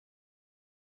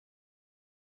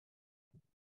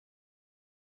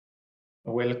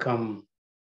Welcome,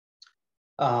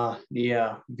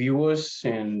 dear viewers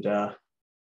and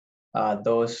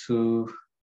those who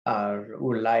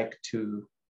would like to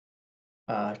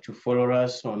follow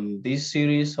us on this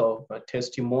series of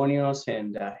testimonials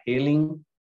and healing.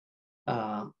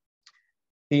 Uh,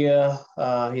 Here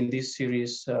in this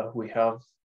series, we have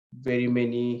very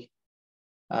many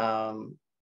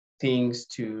things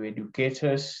to educate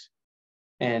us,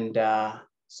 and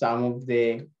some of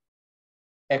the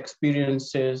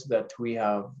experiences that we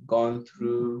have gone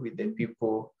through with the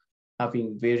people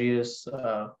having various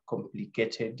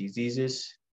complicated diseases.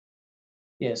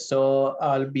 Yes, so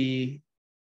I'll be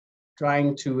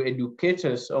trying to educate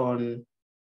us on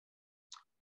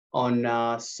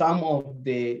some of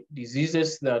the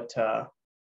diseases that are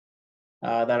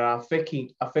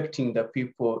affecting the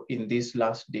people in these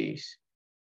last days.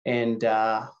 And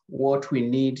what we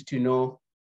need to know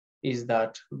is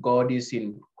that God is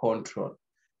in control.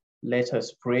 Let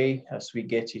us pray as we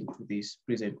get into this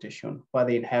presentation.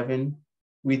 Father in heaven,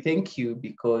 we thank you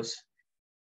because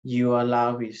your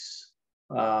love is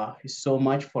so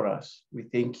much for us. We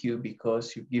thank you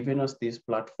because you've given us this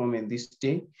platform and this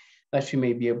day that we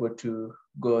may be able to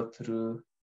go through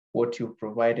what you've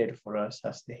provided for us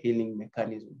as the healing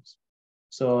mechanisms.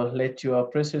 So let your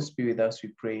presence be with us, we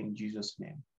pray in Jesus'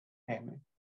 name. Amen.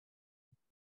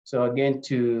 So again,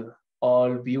 to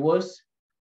all viewers,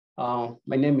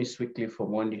 my name is Wycliffe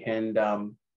Omondi, and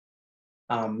I'm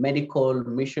a medical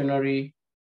missionary,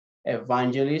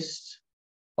 evangelist,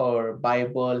 or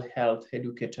Bible health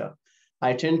educator.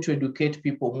 I tend to educate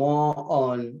people more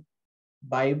on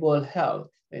Bible health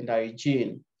and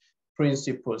hygiene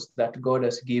principles that God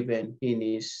has given in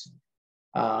his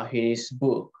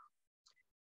book.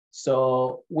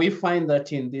 So we find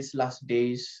that in these last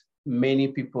days, many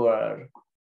people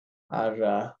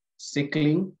are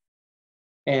sickling,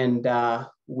 and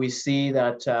we see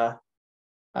that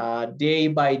day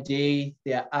by day,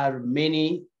 there are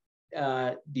many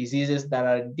diseases that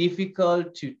are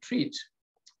difficult to treat.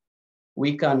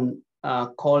 We can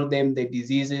call them the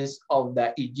diseases of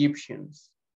the Egyptians.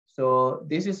 So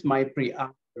this is my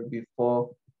preamble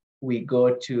before we go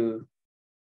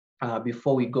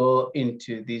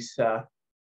into this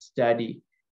study.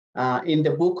 In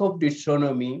the book of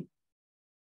Deuteronomy,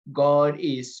 God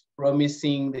is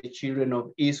promising the children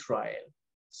of Israel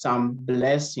some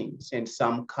blessings and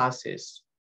some curses.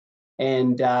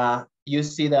 And you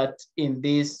see that in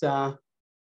this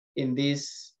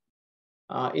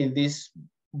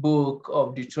book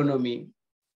of Deuteronomy,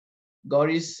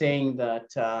 God is saying that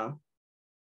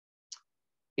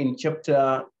in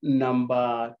chapter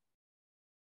number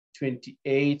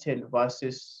 28 and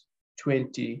verses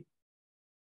 20,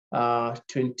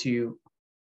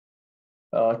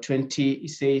 it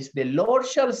says, the Lord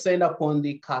shall send upon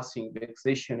thee cursing,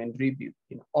 vexation, and rebuke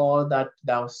in all that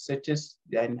thou settest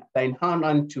thine hand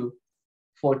unto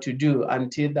for to do,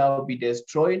 until thou be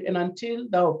destroyed, and until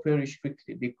thou perish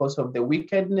quickly, because of the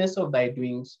wickedness of thy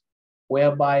doings,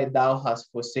 whereby thou hast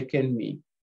forsaken me.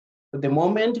 But the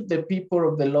moment the people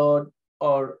of the Lord,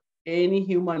 or any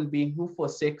human being who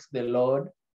forsakes the Lord,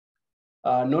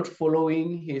 not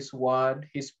following his word,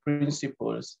 his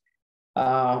principles,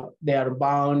 they are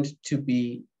bound to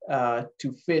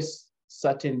face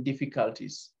certain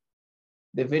difficulties.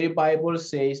 The very Bible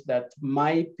says that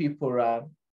my people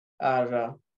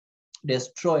are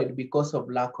destroyed because of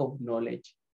lack of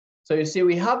knowledge. So you see,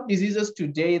 we have diseases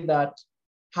today that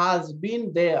has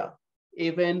been there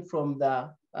even from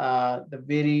the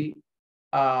very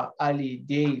early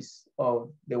days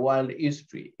of the world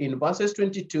history. In verses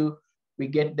 22, we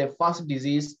get the first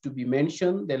disease to be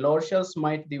mentioned. The Lord shall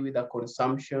smite thee with a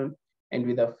consumption, and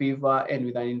with a fever, and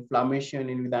with an inflammation,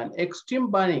 and with an extreme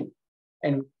burning,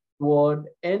 and with sword,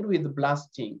 and with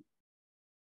blasting,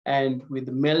 and with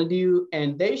mildew,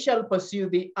 and they shall pursue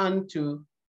thee until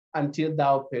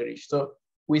thou perish. So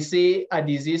we see a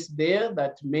disease there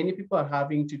that many people are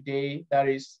having today. That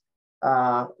is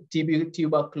TB,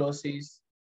 tuberculosis,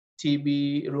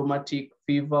 TB, rheumatic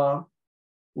fever.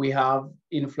 We have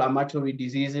inflammatory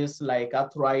diseases like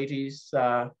arthritis,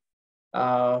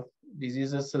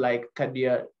 diseases like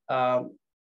cardioditis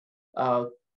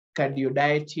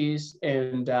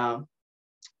and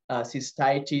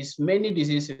cystitis, many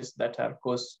diseases that are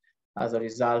caused as a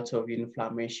result of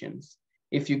inflammations.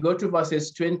 If you go to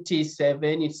verses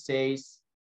 27, it says,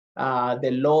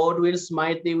 the Lord will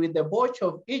smite thee with the botch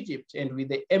of Egypt, and with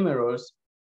the emeralds,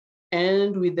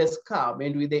 and with the scab,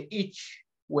 and with the itch,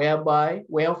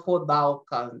 wherefore thou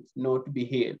canst not be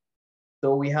healed.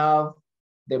 So we have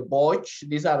the botch,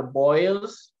 these are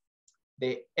boils,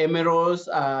 The emeralds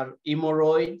are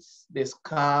hemorrhoids, the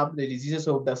scab, the diseases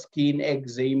of the skin,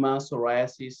 eczema,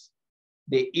 psoriasis.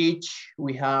 The itch,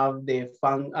 we have the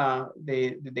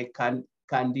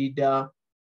candida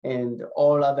and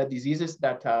all other diseases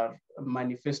that are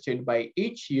manifested by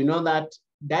itch. You know that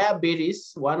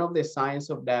diabetes, one of the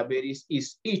signs of diabetes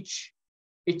is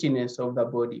itchiness of the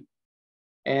body.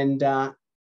 And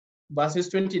verses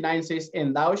 29 says,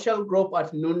 and thou shalt grope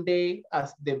at noonday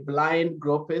as the blind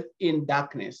gropeth in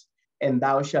darkness, and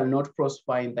thou shalt not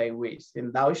prosper in thy ways.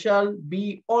 And thou shalt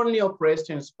be only oppressed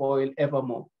and spoiled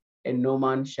evermore, and no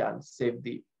man shall save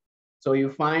thee. So you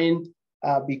find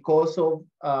because of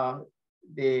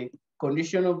the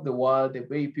condition of the world, the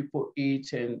way people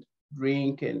eat and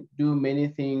drink and do many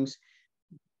things,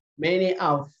 many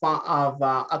have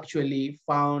actually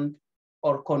found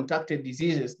or contracted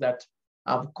diseases that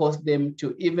have caused them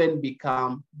to even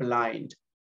become blind.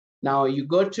 Now you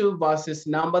go to verses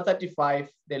number 35,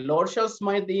 the Lord shall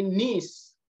smite the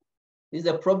knees. This is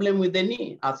a problem with the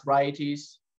knee,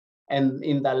 arthritis, and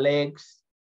in the legs.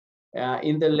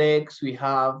 In the legs, we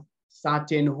have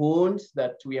certain wounds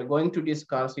that we are going to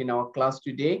discuss in our class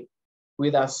today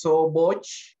with a sore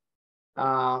botch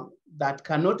that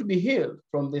cannot be healed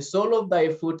from the sole of thy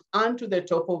foot unto the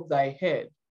top of thy head.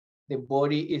 The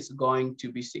body is going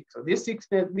to be sick. So these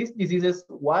diseases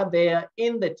were there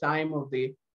in the time of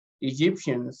the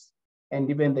Egyptians and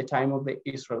even the time of the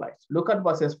Israelites. Look at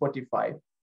verses 45.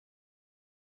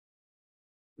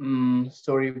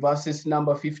 Verses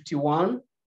number 61,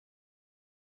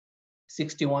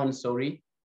 sorry.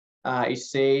 It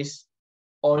says,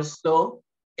 also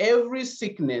every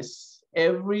sickness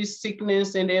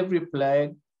and every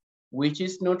plague, which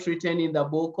is not written in the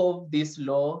book of this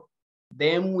law,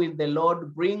 them will the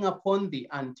Lord bring upon thee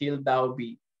until thou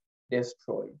be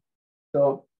destroyed.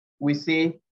 So we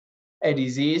see a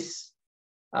disease,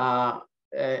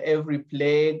 every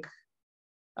plague.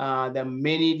 There are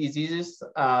many diseases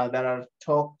that are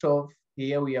talked of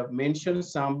here. We have mentioned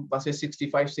some. Verse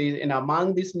 65 says, and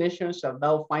among these nations shalt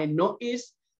thou find no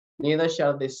ease, neither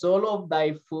shall the sole of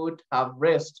thy foot have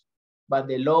rest, but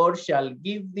the Lord shall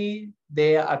give thee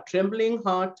there a trembling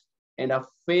heart and a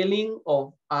failing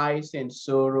of eyes and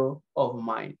sorrow of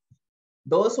mind.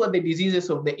 Those were the diseases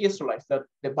of the Israelites that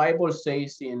the Bible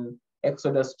says in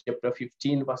Exodus chapter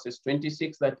 15, verses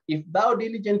 26, that if thou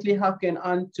diligently hearken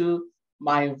unto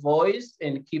my voice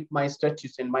and keep my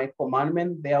statutes and my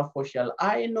commandment, therefore shall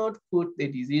I not put the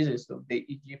diseases of the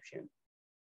Egyptians.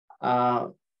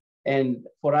 And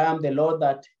for I am the Lord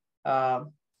that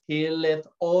healeth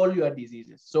all your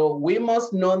diseases. So we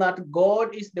must know that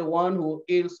God is the one who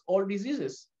heals all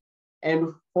diseases.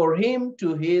 And for him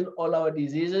to heal all our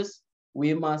diseases,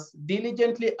 we must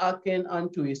diligently hearken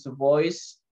unto his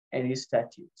voice and his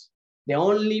statutes. The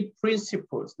only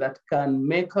principles that can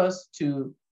make us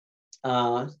to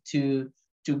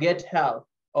get health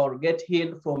or get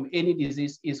healed from any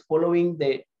disease is following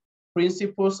the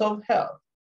principles of health.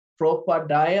 Proper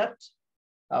diet,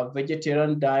 a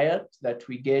vegetarian diet that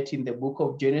we get in the book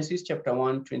of Genesis, chapter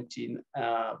 1,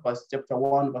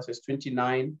 verses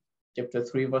 29, chapter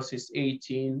 3, verses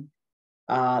 18.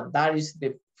 That is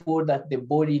the food that the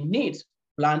body needs,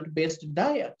 plant-based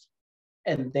diet.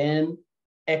 And then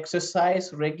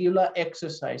exercise, regular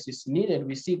exercise is needed.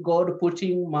 We see God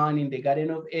putting man in the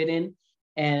Garden of Eden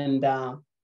and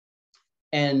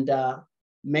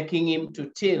making him to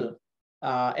till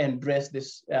and dress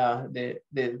this the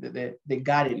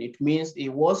garden. It means he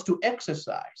was to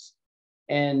exercise.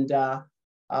 And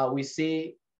we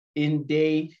see in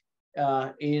the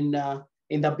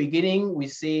beginning, we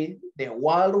see the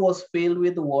world was filled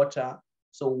with water.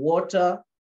 So water,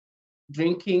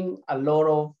 drinking a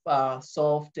lot of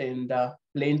soft and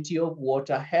plenty of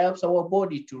water helps our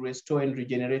body to restore and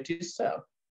regenerate itself.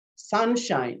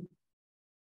 Sunshine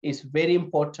is very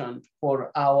important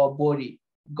for our body.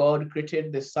 God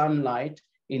created the sunlight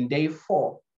in day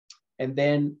 4. And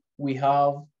then we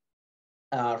have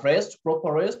rest,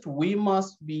 proper rest. We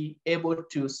must be able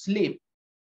to sleep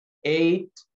 7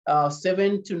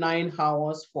 to 9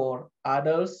 hours for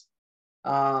adults,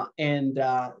 and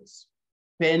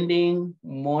spending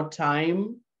more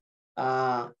time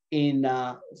in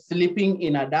sleeping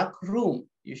in a dark room.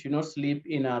 You should not sleep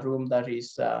in a room that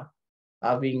is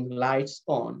having lights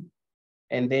on.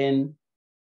 And then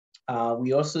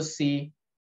we also see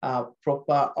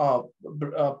proper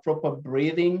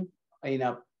breathing in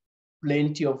a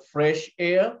plenty of fresh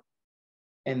air,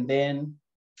 and then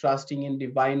trusting in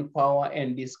divine power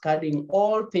and discarding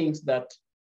all things that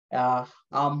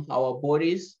harm our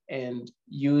bodies and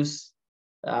use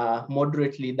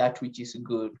moderately that which is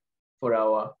good for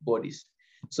our bodies.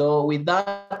 So with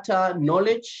that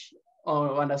knowledge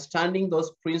or understanding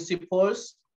those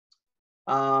principles,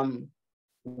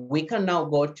 we can now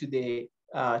go to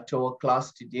our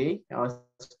class today, our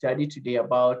study today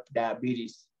about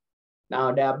diabetes.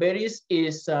 Now, diabetes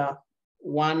is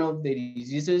one of the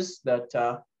diseases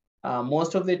that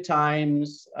most of the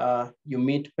times you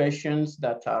meet patients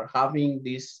that are having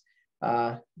this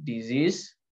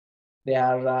disease.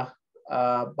 There are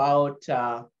about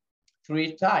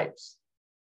 3 types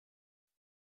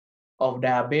of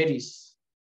diabetes.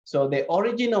 So the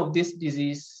origin of this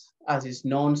disease, as is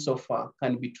known so far,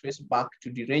 can be traced back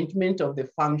to derangement of the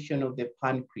function of the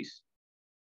pancreas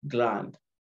gland.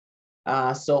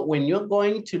 So when you're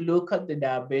going to look at the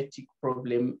diabetic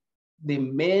problem, the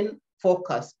main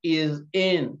focus is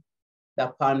in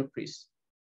the pancreas.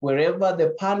 Wherever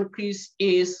the pancreas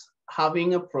is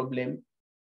having a problem,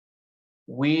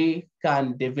 we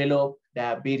can develop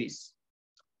diabetes.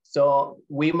 So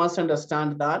we must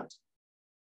understand that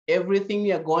everything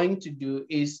we are going to do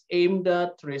is aimed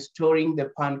at restoring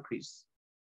the pancreas.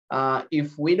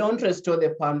 If we don't restore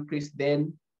the pancreas,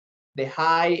 then the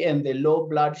high and the low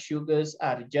blood sugars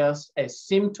are just a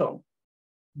symptom,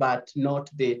 but not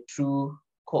the true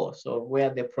cause or where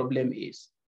the problem is.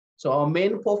 So our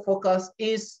main focus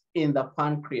is in the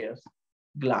pancreas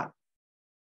gland.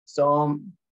 So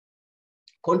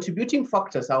contributing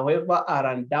factors, however, are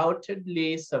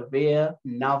undoubtedly severe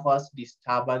nervous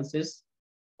disturbances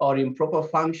or improper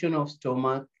function of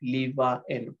stomach, liver,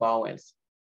 and bowels.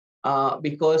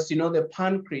 Because the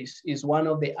pancreas is one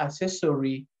of the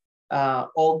accessory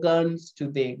organs to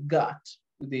the gut,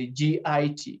 the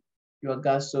GIT, your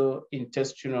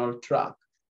gastrointestinal tract.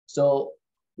 So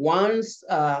once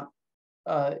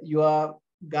your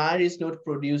gut is not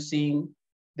producing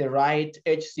the right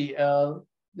HCl,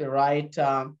 the right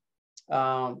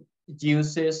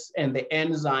juices and the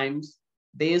enzymes,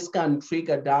 this can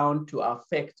trigger down to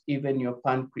affect even your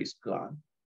pancreas gland.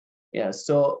 Yeah,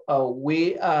 so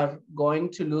we are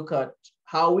going to look at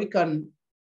how we can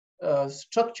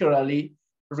structurally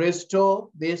restore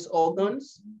these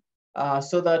organs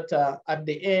so that at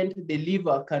the end, the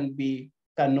liver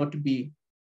cannot be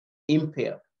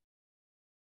impaired.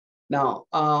 Now,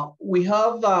 we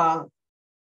have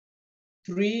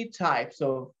 3 types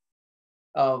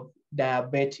of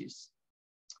diabetes,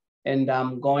 and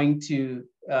I'm going to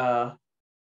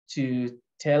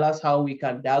tell us how we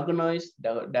can diagnose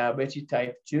the diabetes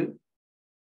type 2.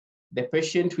 The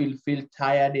patient will feel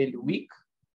tired and weak,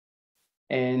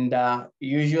 and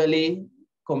usually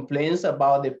complains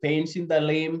about the pains in the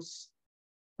limbs,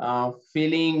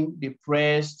 feeling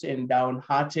depressed and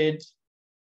downhearted,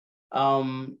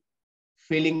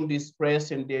 feeling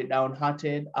distressed and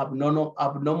downhearted.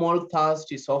 Abnormal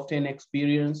thirst is often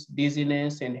experienced.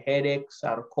 Dizziness and headaches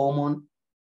are common.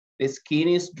 The skin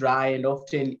is dry and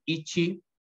often itchy.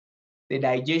 The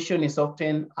digestion is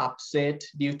often upset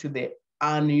due to the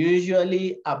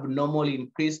unusually abnormal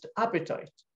increased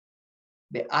appetite.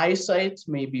 The eyesight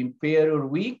may be impaired or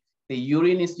weak. The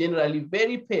urine is generally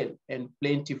very pale and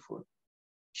plentiful.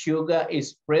 Sugar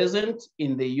is present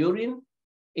in the urine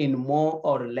in more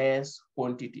or less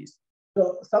quantities.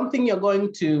 So something you're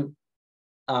going to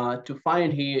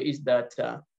find here is that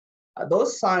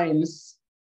those signs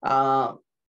are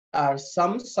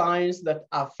some signs that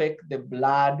affect the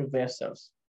blood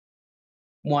vessels.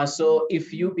 More so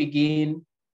if you begin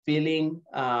feeling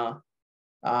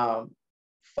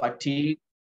fatigue,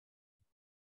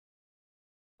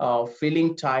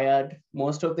 feeling tired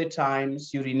most of the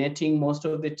times, urinating most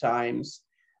of the times,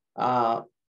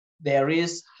 there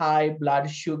is high blood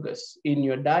sugars in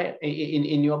your diet,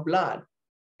 in your blood.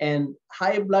 And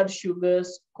high blood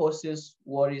sugars causes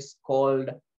what is called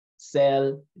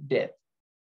cell death.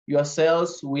 Your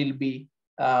cells will be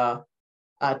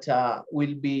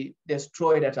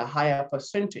destroyed at a higher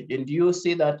percentage. And you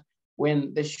see that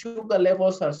when the sugar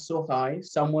levels are so high,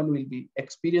 someone will be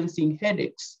experiencing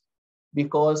headaches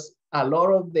because a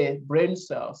lot of the brain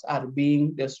cells are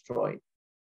being destroyed.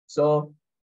 So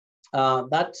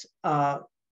that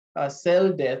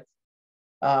cell death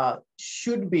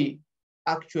should be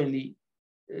actually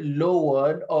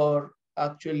lowered or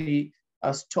actually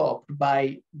stopped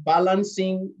by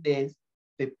balancing the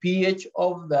pH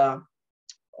of the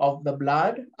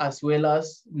blood, as well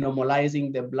as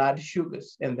normalizing the blood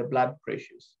sugars and the blood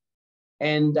pressures.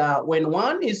 And when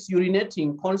one is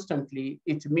urinating constantly,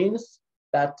 it means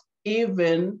that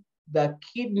even the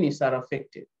kidneys are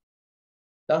affected.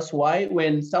 That's why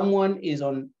when someone is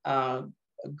on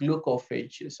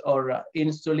glucophages or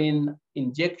insulin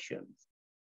injections,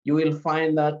 you will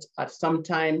find that at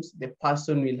sometimes the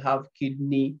person will have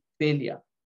kidney failure.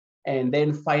 And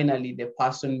then finally, the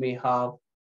person may have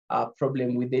a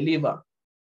problem with the liver.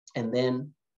 And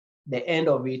then the end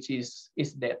of it is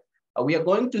death. We are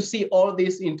going to see all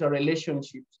these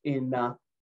interrelationships in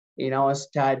our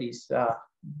studies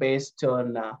based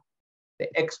on the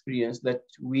experience that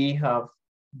we have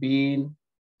been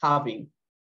having.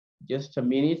 Just a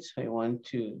minute, I want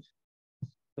to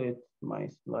set my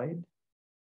slide.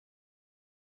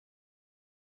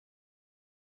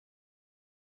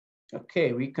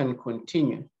 Okay, we can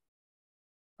continue.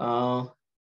 As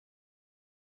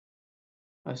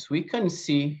we can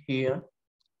see here,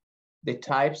 the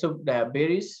types of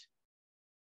diabetes.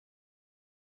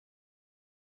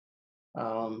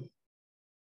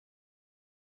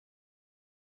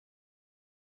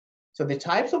 So the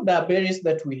types of diabetes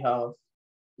that we have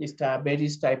is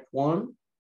diabetes type 1,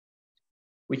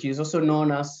 which is also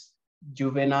known as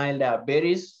juvenile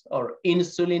diabetes or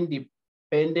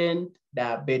insulin-dependent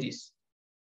diabetes.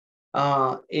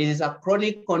 It is a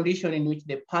chronic condition in which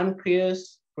the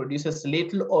pancreas produces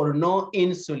little or no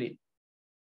insulin.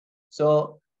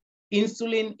 So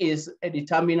insulin is a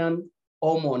determinant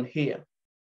hormone here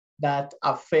that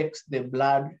affects the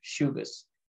blood sugars.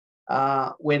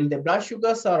 When the blood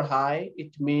sugars are high,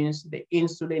 it means the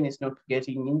insulin is not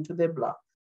getting into the blood.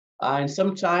 And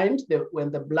sometimes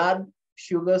when the blood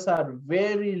sugars are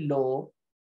very low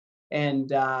and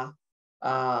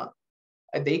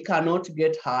they cannot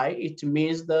get high, it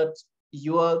means that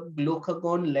your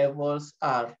glucagon levels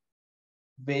are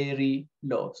very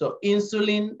low. So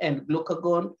insulin and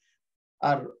glucagon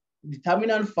are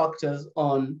determinant factors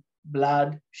on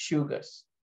blood sugars.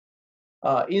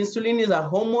 Insulin is a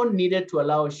hormone needed to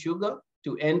allow sugar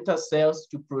to enter cells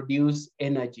to produce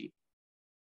energy.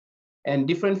 And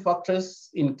different factors,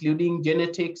 including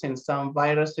genetics and some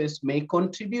viruses, may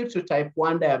contribute to type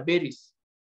 1 diabetes,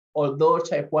 although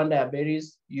type 1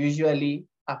 diabetes usually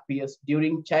appears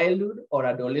during childhood or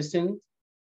adolescence.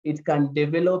 It can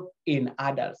develop in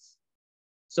adults.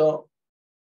 So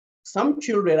some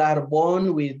children are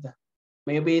born with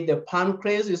maybe the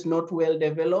pancreas is not well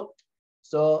developed,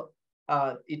 so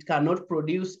it cannot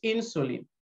produce insulin.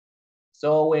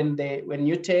 So when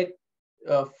you take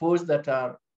foods that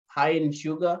are high in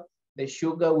sugar, the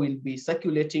sugar will be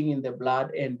circulating in the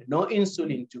blood and no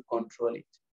insulin to control it.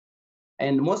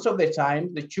 And most of the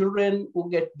time, the children who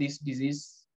get this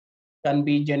disease can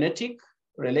be genetic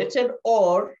related,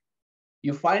 or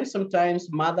you find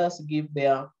sometimes mothers give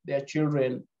their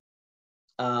children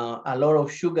a lot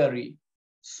of sugary,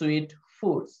 sweet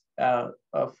foods,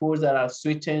 foods that are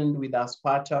sweetened with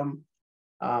aspartame,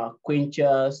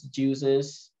 quenchers,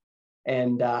 juices,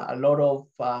 and a lot of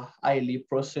highly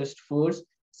processed foods.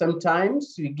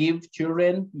 Sometimes we give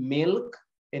children milk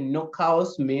and no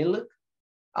cow's milk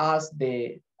as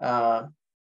the R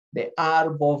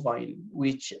bovine,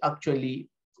 which actually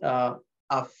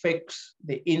affects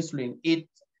the insulin. It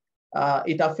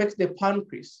affects the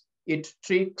pancreas. It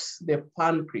tricks the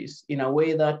pancreas in a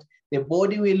way that the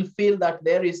body will feel that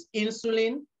there is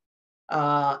insulin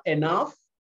enough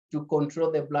to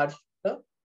control the blood sugar,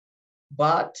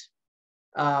 but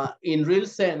in real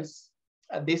sense,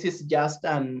 this is just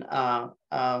an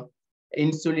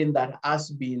insulin that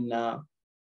has been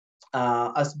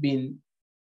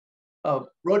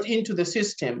brought into the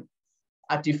system,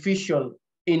 artificial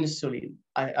insulin,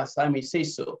 as I may say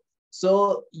so.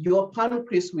 So your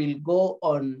pancreas will go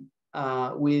on,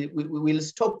 will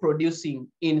stop producing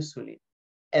insulin,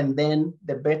 and then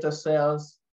the beta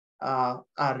cells are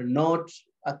not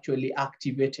actually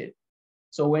activated.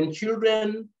 So when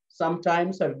children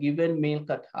sometimes are given milk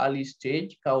at early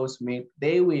stage, cow's milk,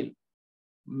 they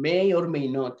may or may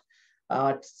not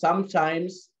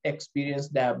sometimes experience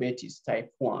diabetes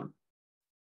type 1.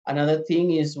 Another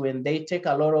thing is when they take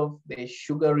a lot of the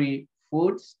sugary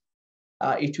foods,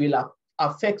 it will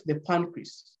affect the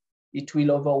pancreas. It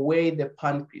will overweigh the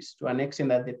pancreas to an extent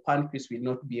that the pancreas will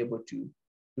not be able to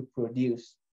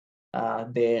produce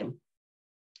the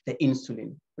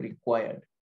insulin required.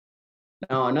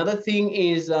 Now, another thing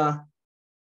is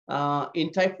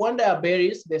in type 1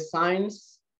 diabetes, the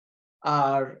signs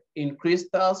are increased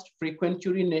thirst, frequent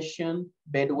urination,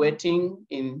 bedwetting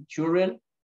in children,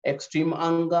 extreme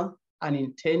anger,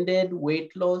 unintended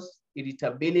weight loss,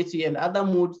 irritability, and other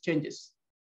mood changes,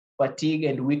 fatigue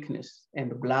and weakness,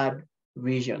 and blood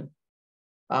vision.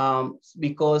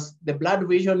 Because the blood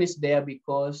vision is there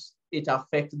because it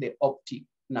affects the optic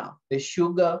nerve. The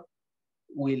sugar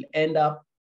will end up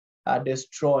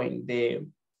destroying the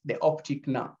optic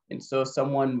nerve. And so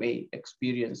someone may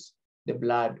experience the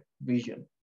blood vision.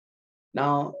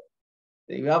 Now,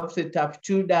 you have the type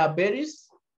 2 diabetes.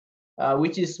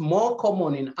 which is more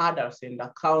common in adults and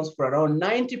accounts for around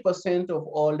 90% of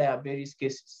all diabetes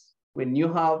cases. When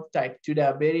you have type 2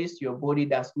 diabetes, your body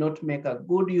does not make a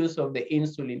good use of the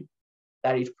insulin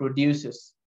that it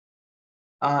produces.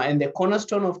 And the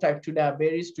cornerstone of type 2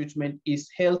 diabetes treatment is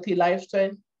healthy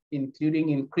lifestyle, including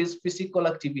increased physical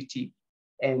activity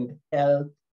and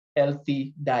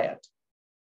healthy diet.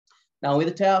 Now,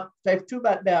 with type 2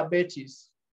 diabetes,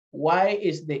 why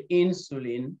is the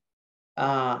insulin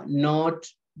not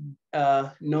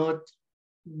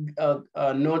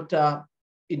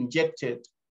injected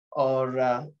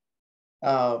or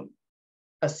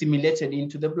assimilated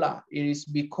into the blood? It is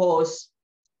because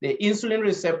the insulin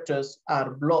receptors are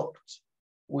blocked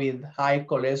with high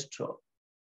cholesterol.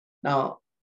 Now,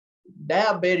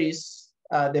 diabetes,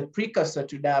 the precursor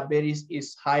to diabetes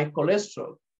is high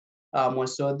cholesterol,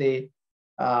 so the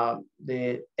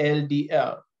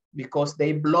LDL, because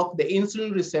they block the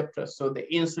insulin receptors, so the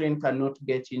insulin cannot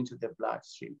get into the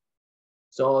bloodstream.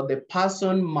 So the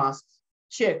person must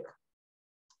check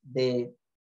the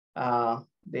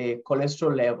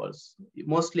cholesterol levels.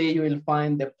 Mostly you will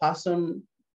find the person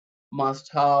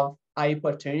must have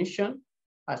hypertension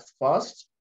at first.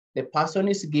 The person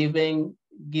is given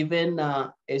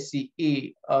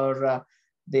ACE or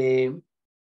the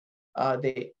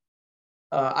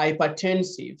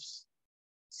hypertensives.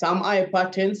 Some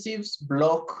hypertensives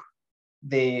block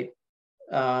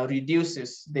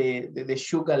reduces the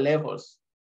sugar levels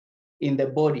in the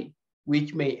body,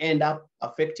 which may end up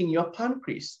affecting your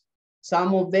pancreas.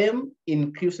 Some of them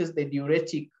increases the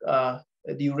diuresis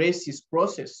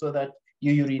process so that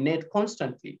you urinate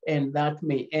constantly, and that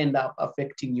may end up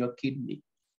affecting your kidney.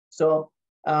 So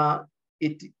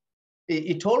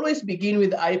it always begins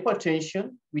with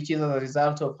hypertension, which is as a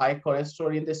result of high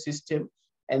cholesterol in the system,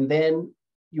 and then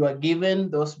you are given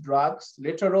those drugs.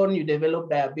 Later on, you develop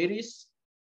diabetes.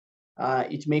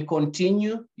 It may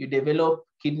continue. You develop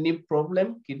kidney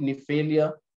problem, kidney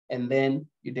failure, and then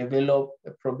you develop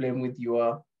a problem with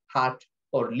your heart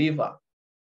or liver.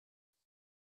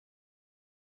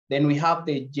 Then we have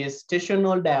the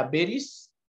gestational diabetes.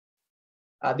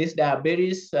 This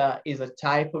diabetes is a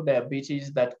type of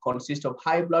diabetes that consists of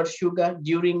high blood sugar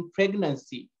during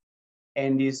pregnancy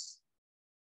and is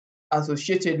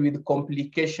associated with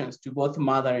complications to both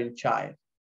mother and child.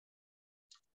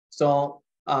 So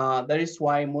that is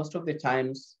why most of the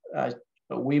times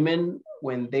women,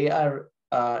 when they are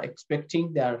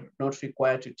expecting, they are not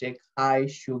required to take high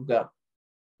sugar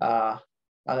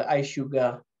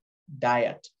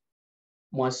diet.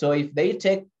 More so, if they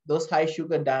take those high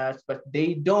sugar diets, but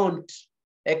they don't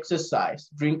exercise,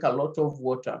 drink a lot of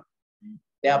water,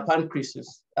 their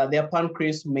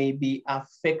pancreas may be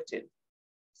affected.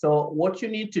 So what you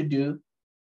need to do,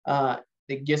 the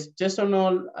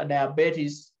gestational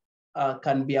diabetes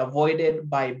can be avoided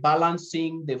by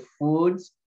balancing the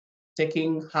foods,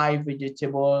 taking high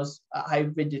vegetables, high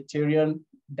vegetarian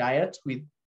diet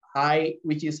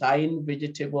which is high in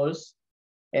vegetables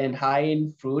and high in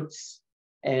fruits,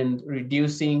 and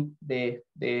reducing the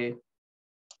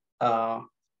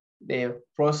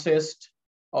processed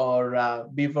or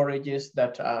beverages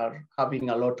that are having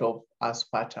a lot of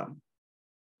aspartame.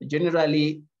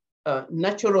 Generally,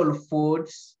 natural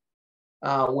foods,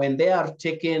 when they are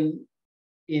taken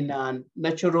in a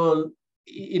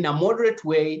moderate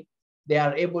way, they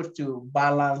are able to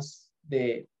balance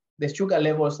the sugar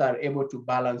levels are able to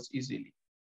balance easily,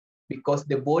 because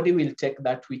the body will take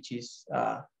that which is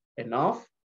enough,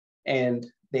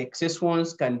 and the excess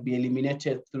ones can be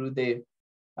eliminated through the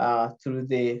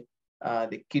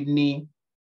kidney,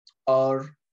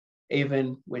 or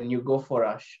even when you go for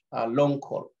a long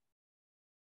haul.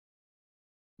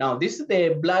 Now, this is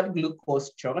the blood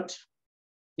glucose chart.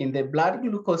 In the blood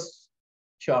glucose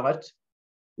chart,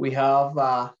 we have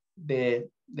the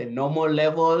normal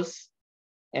levels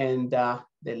and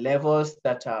the levels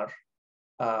that are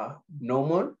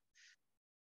normal.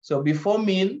 So before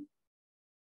meal,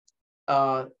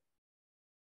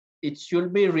 it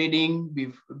should be reading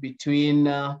between,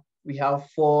 we have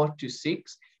 4 to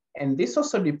 6, and this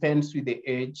also depends with the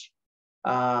age.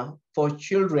 For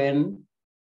children,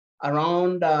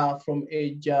 around from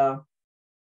age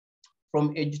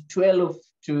 12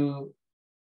 to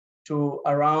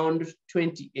around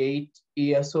 28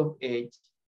 years of age,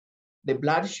 the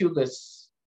blood sugars,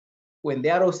 when they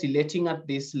are oscillating at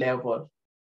this level,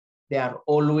 they are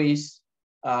always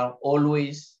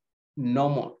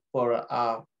normal for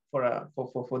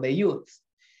the youth.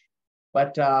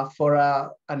 But for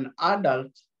an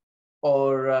adult,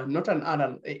 or not an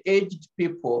adult, aged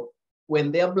people,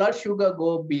 when their blood sugar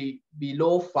go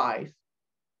below 5,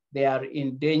 they are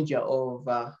in danger of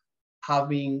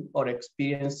having or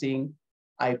experiencing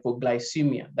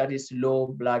hypoglycemia, that is low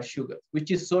blood sugar,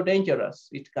 which is so dangerous,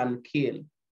 it can kill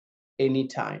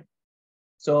anytime.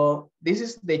 So this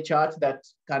is the chart that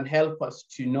can help us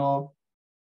to know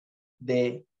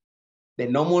the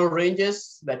normal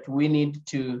ranges that we need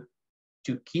to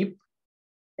keep,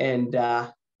 and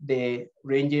the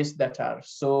ranges that are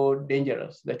so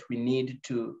dangerous that we need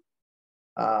to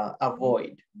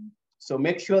avoid. So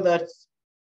make sure that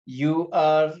you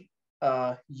are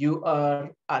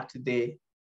at the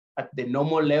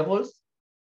normal levels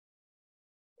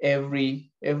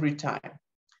every time.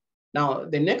 Now,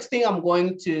 the next thing I'm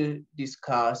going to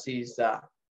discuss is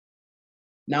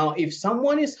now if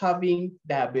someone is having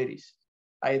diabetes,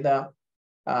 either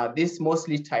this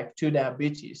mostly type 2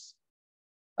 diabetes,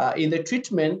 in the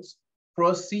treatment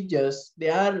procedures,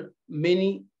 there are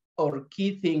many or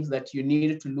key things that you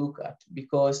need to look at,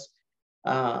 because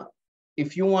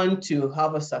if you want to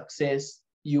have a success,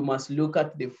 you must look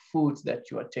at the foods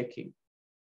that you are taking.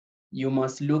 You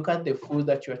must look at the food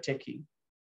that you are taking,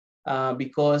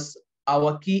 because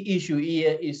our key issue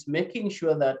here is making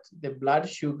sure that the blood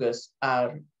sugars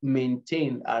are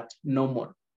maintained at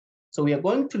normal. So we are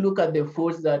going to look at the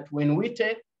foods that when we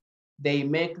take, they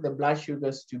make the blood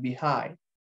sugars to be high,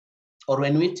 or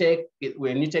when you take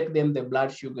them, the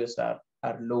blood sugars are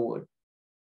lowered.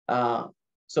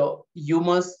 So you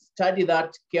must study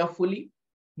that carefully.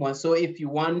 So if you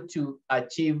want to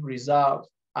achieve results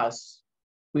as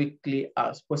quickly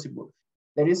as possible.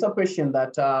 There is a patient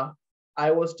that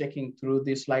I was taking through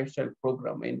this lifestyle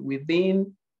program, and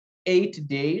within 8 to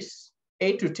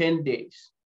 10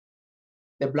 days,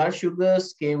 the blood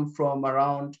sugars came from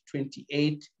around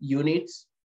 28 units,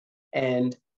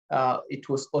 and it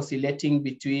was oscillating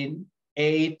between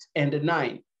 8 and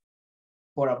 9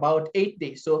 for about 8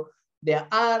 days. So there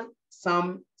are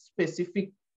some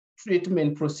specific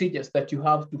treatment procedures that you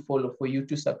have to follow for you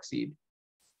to succeed.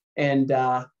 And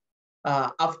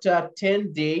after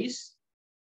 10 days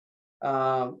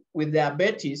with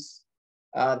diabetes,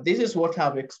 this is what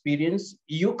I've experienced.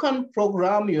 You can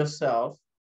program yourself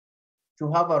to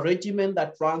have a regimen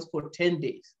that runs for 10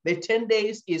 days. The 10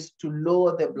 days is to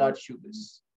lower the blood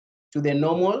sugars to the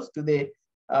normals, to the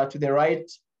right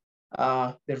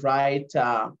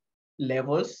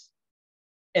levels.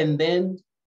 And then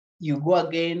you go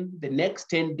again, the next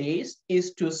 10 days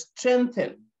is to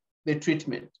strengthen the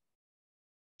treatment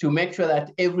to make sure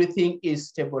that everything is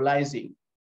stabilizing.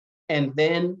 And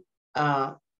then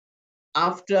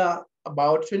after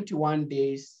about 21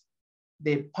 days,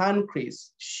 the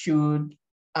pancreas should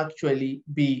actually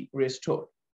be restored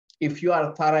if you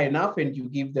are thorough enough and you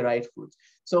give the right foods.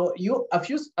 So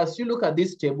as you look at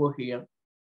this table here,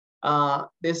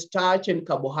 the starch and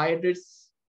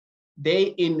carbohydrates,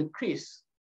 they increase.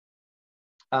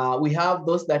 We have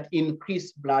those that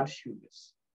increase blood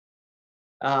sugars.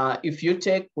 If you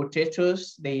take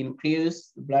potatoes, they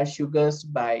increase blood sugars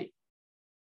by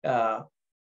 10.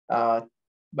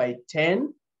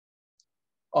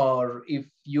 Or if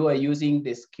you are using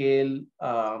the scale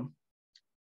of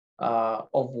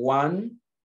 1,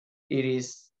 it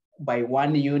is by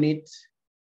 1 unit.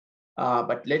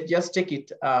 But let's just take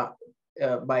it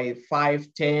by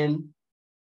 5, 10,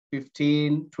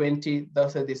 15, 20.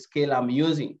 Those are the scale I'm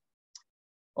using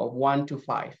of 1 to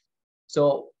 5.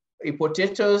 So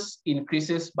potatoes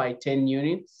increases by 10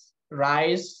 units.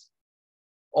 Rice,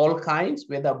 all kinds,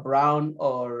 whether brown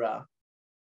or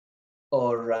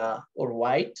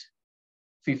white,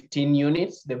 15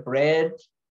 units. The bread,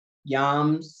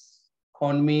 yams,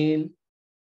 cornmeal,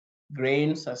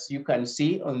 grains, as you can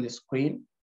see on the screen,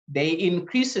 they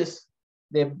increases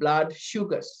the blood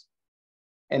sugars.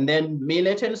 And then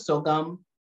millet and sorghum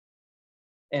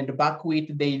and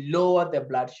buckwheat, they lower the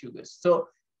blood sugars. So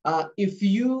if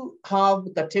you have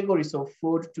categories of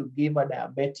food to give a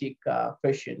diabetic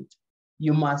patient,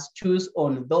 you must choose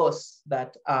on those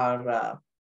that are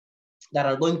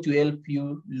going to help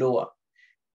you lower.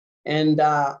 And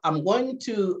I'm going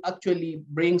to actually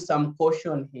bring some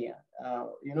caution here.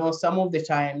 Some of the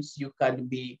times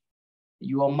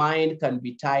your mind can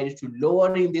be tied to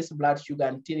lowering this blood sugar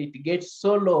until it gets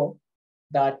so low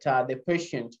that the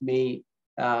patient may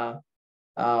go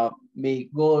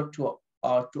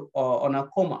on a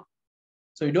coma.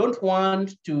 So you don't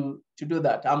want to do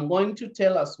that. I'm going to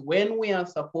tell us when we are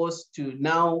supposed to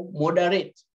now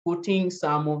moderate, putting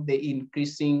some of the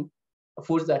increasing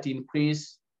foods that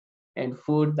increase and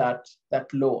food that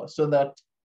lower, so that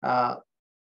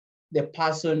the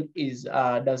person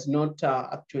does not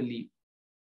actually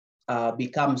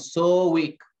become so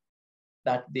weak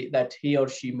that he or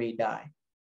she may die.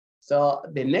 So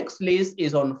the next list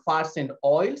is on fats and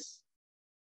oils.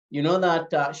 You know that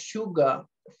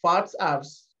fats are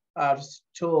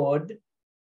stored.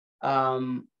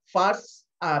 Fats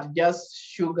are just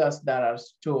sugars that are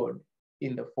stored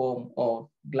in the form of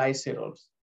glycerols.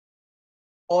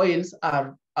 Oils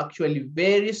are actually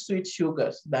very sweet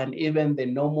sugars than even the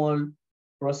normal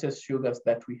processed sugars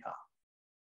that we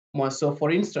have. So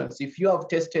for instance, if you have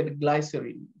tested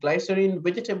glycerin,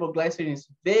 vegetable glycerin is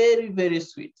very, very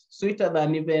sweet, sweeter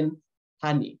than even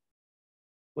honey,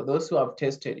 for those who have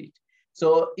tested it.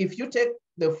 So if you take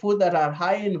the food that are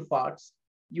high in fats,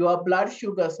 your blood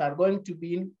sugars are going to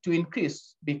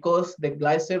increase because the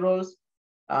glycerols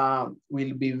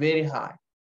will be very high,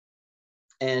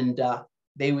 and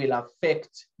they will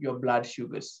affect your blood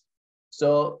sugars.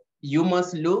 So you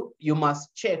must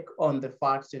check on the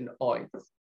fats and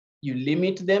oils. You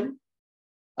limit them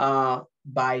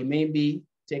by maybe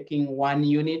taking 1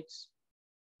 unit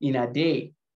in a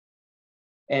day.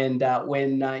 And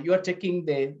when you're taking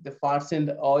the fats and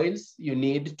the oils, you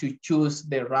need to choose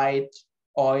the right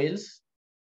oils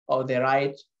or the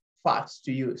right fats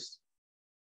to use.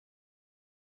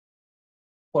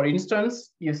 For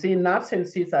instance, you see nuts and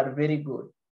seeds are very good,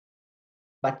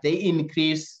 but they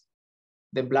increase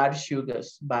the blood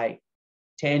sugars by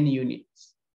 10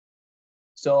 units.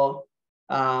 So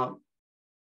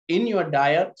in your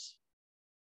diet,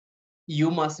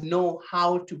 you must know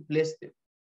how to place them.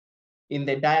 In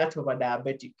the diet of a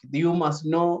diabetic, you must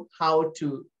know how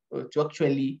to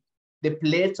actually, the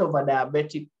plates of a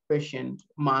diabetic patient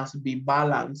must be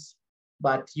balanced,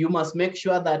 but you must make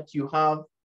sure that you have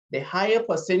the higher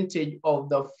percentage of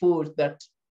the foods that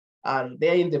are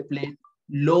there in the plate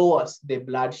lowers the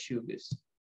blood sugars.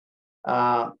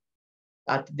 At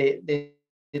the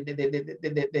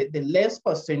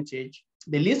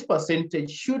least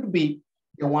percentage should be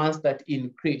the ones that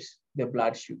increase the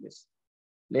blood sugars.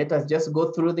 Let us just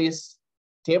go through these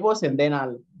tables, and then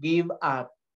I'll give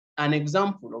an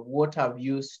example of what I've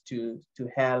used to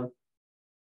help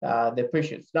the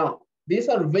patients. Now, these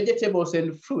are vegetables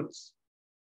and fruits.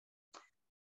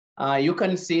 You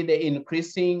can see the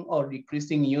increasing or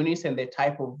decreasing units and the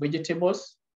type of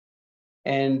vegetables.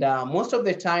 And most of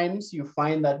the times you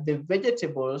find that the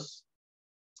vegetables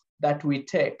that we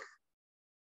take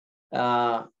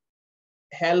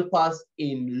help us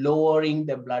in lowering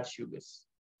the blood sugars.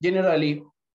 Generally,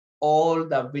 all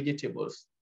the vegetables.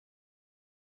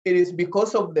 It is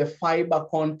because of the fiber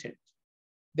content.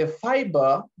 The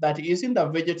fiber that is in the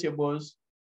vegetables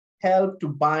help to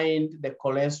bind the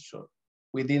cholesterol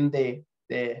within the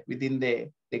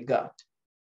gut,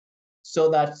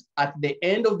 so that at the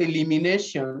end of the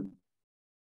elimination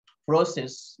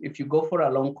process, if you go for a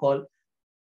long haul,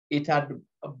 it had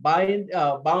bounded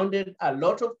a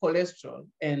lot of cholesterol,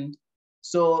 and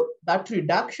so that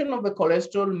reduction of the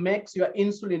cholesterol makes your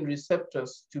insulin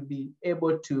receptors to be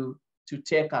able to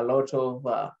take a lot of,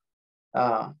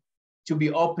 to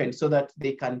be open, so that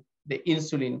the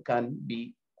insulin can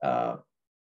be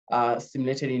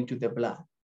stimulated into the blood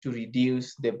to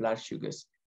reduce the blood sugars.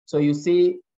 So you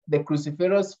see the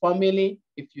cruciferous family,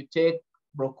 if you take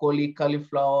broccoli,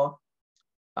 cauliflower,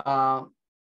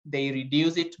 they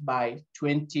reduce it by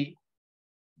 20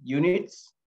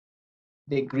 units.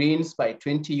 The greens by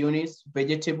 20 units,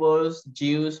 vegetables,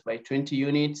 juice by 20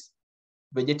 units,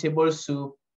 vegetable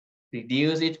soup,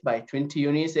 reduce it by 20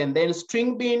 units, and then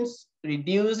string beans,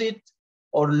 reduce it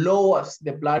or lowers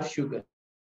the blood sugar.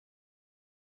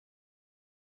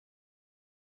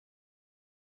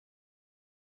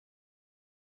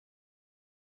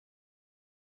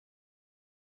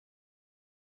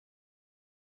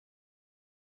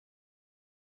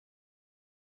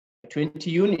 $20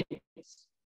 units.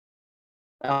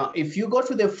 If you go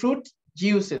to the fruit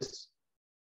juices,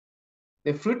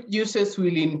 the fruit juices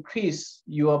will increase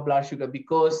your blood sugar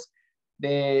because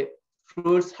the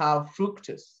fruits have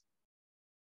fructose,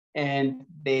 and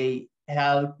they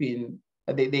help in,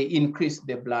 they increase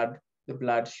the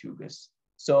blood sugars.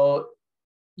 So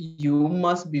you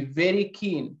must be very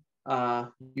keen.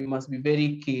 You must be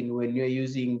very keen when you're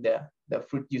using the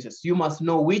fruit juices. You must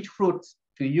know which fruits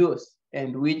to use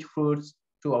and which fruits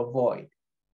to avoid.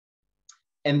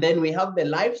 And then we have the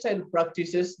lifestyle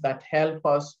practices that help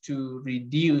us to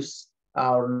reduce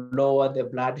or lower the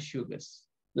blood sugars.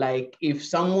 Like if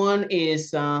someone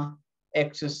is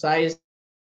exercising,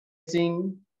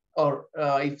 or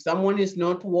if someone is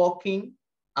not walking,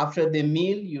 after the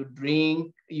meal,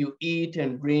 you eat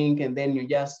and drink, and then you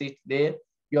just sit there,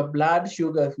 your blood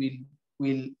sugar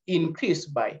will increase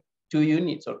by 2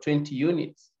 units or 20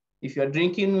 units. If you're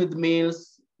drinking with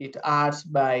meals, it adds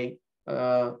by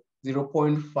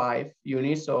 0.5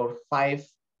 units or 5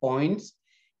 points.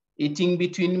 Eating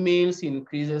between meals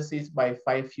increases it by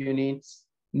 5 units.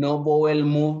 No bowel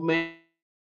movement.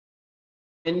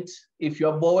 If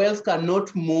your bowels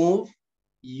cannot move,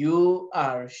 you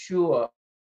are sure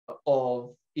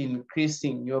of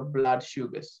increasing your blood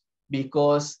sugars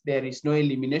because there is no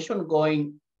elimination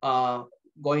going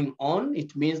on.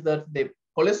 It means that the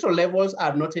cholesterol levels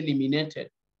are not eliminated.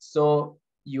 So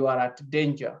you are at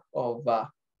danger of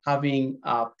having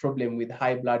a problem with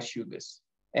high blood sugars.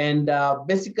 And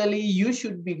basically, you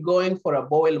should be going for a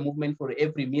bowel movement for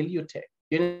every meal you take.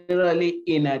 Generally,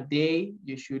 in a day,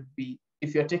 you should be,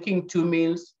 if you're taking 2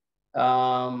 meals,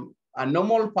 a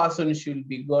normal person should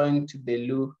be going to the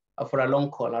loo for a long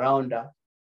call around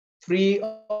 3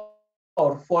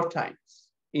 or 4 times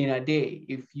in a day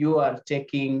if you are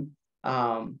taking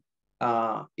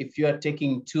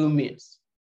 2 meals.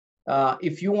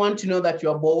 If you want to know that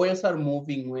your bowels are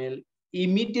moving well,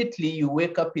 immediately you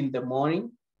wake up in the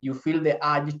morning, you feel the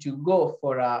urge to go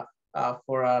for a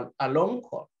long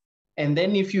call. And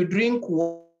then if you drink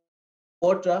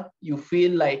water, you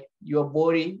feel like your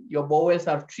bowels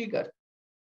are triggered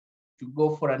to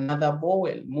go for another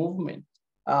bowel movement,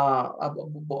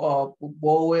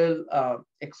 bowel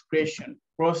excretion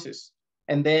process.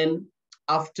 And then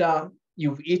after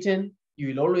you've eaten, you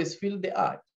will always feel the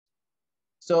urge.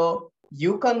 So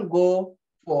you can go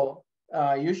for,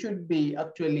 you should be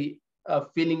actually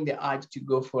feeling the urge to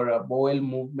go for a bowel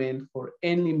movement for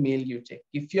any meal you take.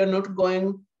 If you're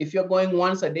going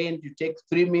once a day and you take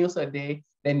 3 meals a day,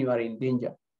 then you are in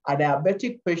danger. A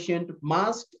diabetic patient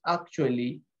must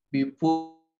actually be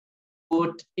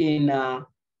put in a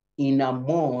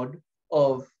mode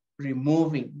of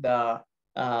removing the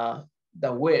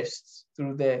wastes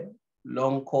through the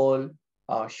long call,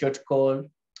 short call.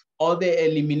 All the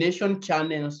elimination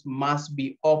channels must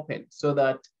be open so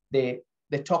that the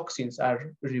toxins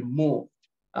are removed.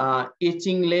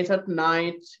 Eating late at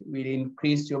night will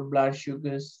increase your blood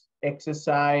sugars.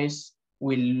 Exercise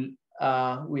will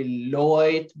lower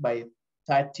it by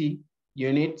 30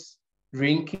 units.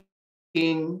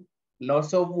 Drinking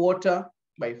lots of water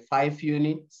by 5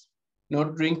 units.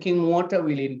 Not drinking water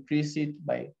will increase it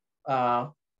by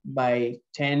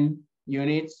 10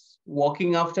 units.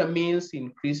 Walking after meals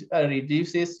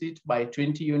reduces it by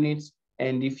 20 units.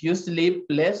 And if you sleep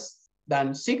less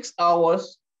than 6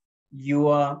 hours,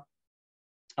 your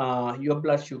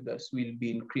blood sugars will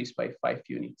be increased by 5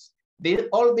 units.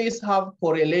 All these have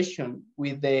correlation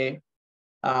with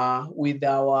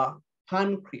our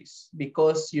pancreas,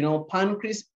 because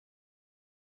pancreas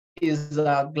is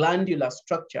a glandular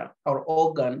structure or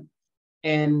organ,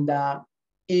 and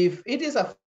if it is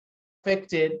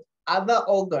affected, other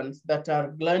organs that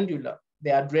are glandular, the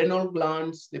adrenal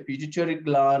glands, the pituitary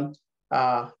gland,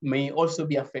 may also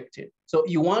be affected. So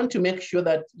you want to make sure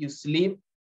that you sleep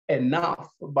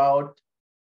enough, about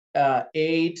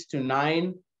 8 to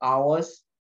 9 hours.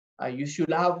 You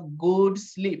should have good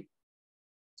sleep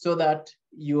so that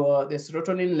the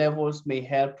serotonin levels may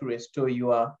help to restore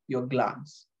your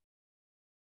glands.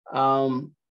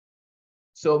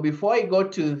 So before I go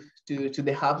to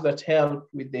the herbs that help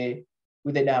with the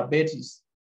diabetes,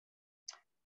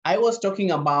 I was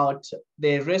talking about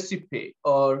the recipe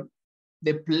or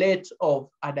the plate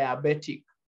of a diabetic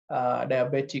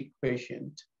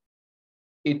patient.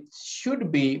 It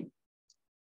should be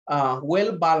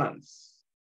well balanced.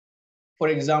 For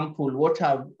example, what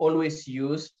I've always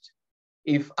used,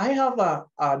 if I have a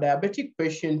diabetic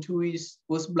patient whose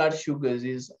blood sugars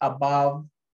is above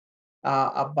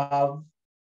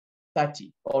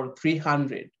 30 or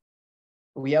 300,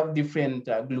 we have different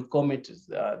glucometers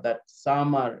that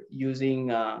some are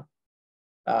using a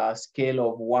scale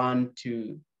of 1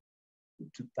 to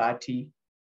 30.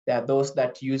 There are those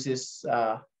that uses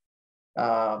a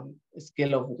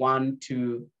scale of 1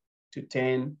 to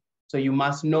 10. So you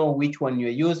must know which one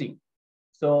you're using.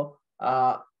 So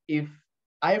if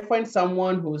I find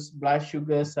someone whose blood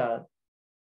sugars are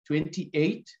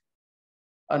 28,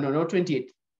 no, not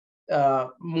 28,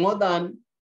 more than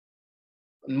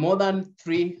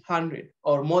 300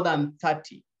 or more than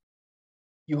 30,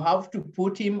 you have to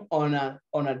put him on a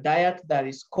diet that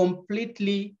is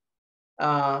completely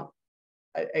a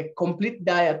complete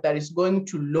diet that is going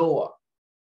to lower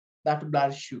that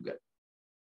blood sugar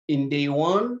in day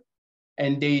 1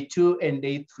 and day 2 and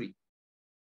day 3.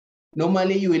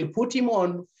 Normally, you will put him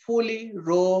on fully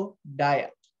raw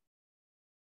diet,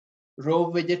 raw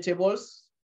vegetables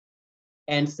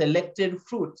and selected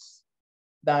fruits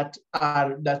that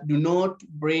do not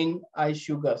bring high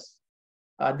sugars,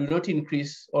 do not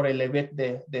increase or elevate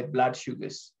the blood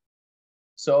sugars.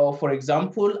 So for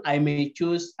example, I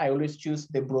always choose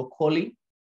the broccoli,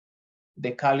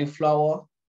 the cauliflower,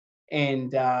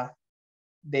 and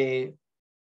the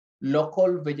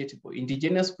local vegetable,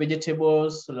 indigenous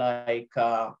vegetables like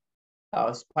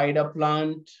spider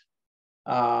plant,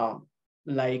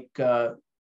 like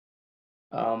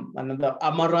another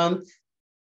amaranth,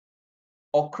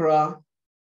 okra,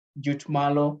 jute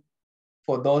mallow,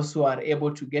 for those who are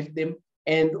able to get them.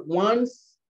 And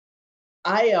once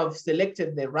I have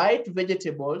selected the right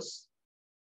vegetables,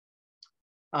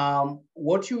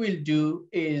 what you will do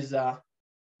is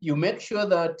you make sure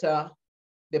that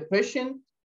the patient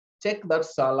take that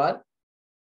salad,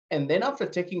 and then after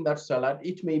taking that salad,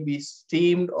 it may be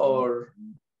steamed or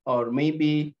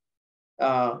maybe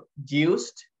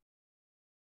juiced,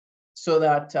 so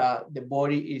that the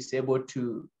body is able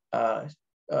to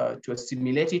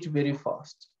assimilate it very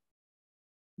fast.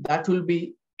 That will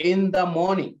be in the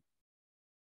morning.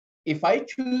 If I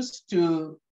choose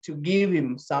to give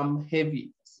him some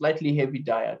slightly heavy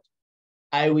diet,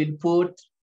 I will put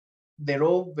the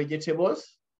raw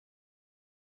vegetables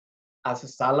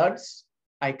as salads.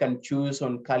 I can choose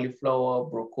on cauliflower,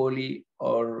 broccoli,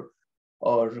 or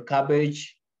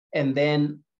cabbage. And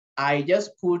then I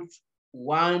just put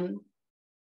one,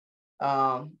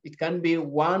 it can be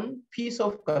one piece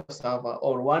of cassava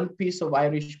or one piece of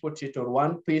Irish potato or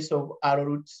one piece of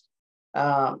arrowroots,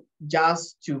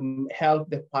 just to help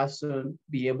the person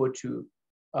be able to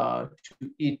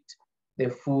eat the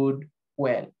food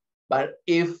well. But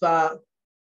if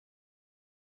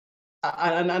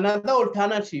another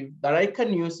alternative that I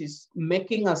can use is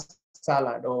making a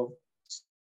salad of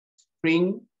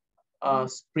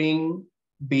spring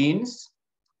beans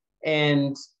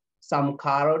and some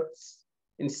carrots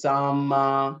and some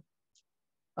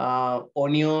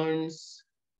onions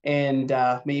and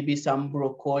maybe some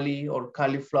broccoli or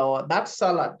cauliflower. That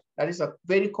salad, that is a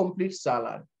very complete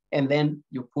salad. And then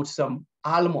you put some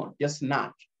almond, just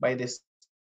nut by the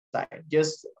side,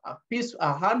 just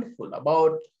a handful,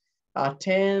 about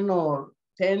 10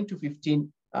 to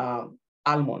 15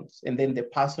 almonds, and then the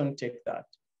person take that.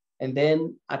 And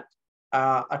then at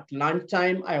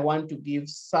lunchtime, I want to give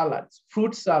salads,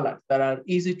 fruit salads that are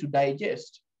easy to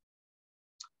digest.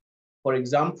 For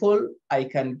example, I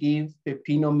can give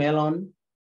pepino melon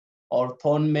or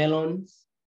thorn melons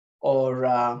or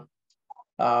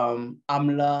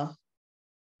amla,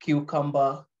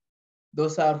 cucumber.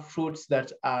 Those are fruits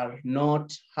that are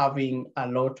not having a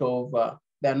lot of,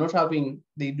 they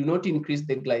do not increase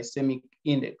the glycemic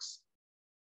index.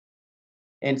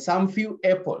 And some few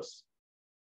apples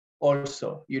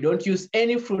also. You don't use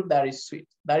any fruit that is sweet.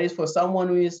 That is for someone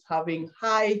who is having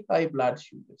high blood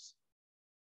sugars.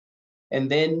 And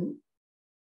then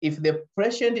if the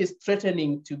patient is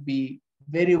threatening to be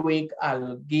very weak,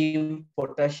 I'll give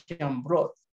potassium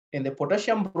broth. And the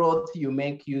potassium broth you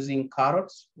make using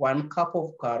carrots, 1 cup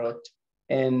of carrot,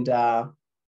 and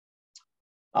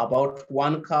about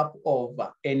 1 cup of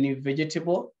any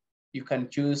vegetable. You can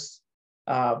choose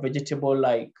vegetable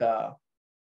like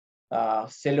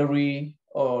celery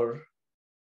or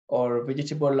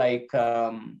vegetable like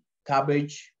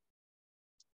cabbage,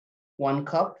 1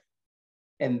 cup,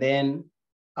 and then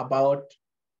about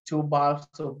 2 bulbs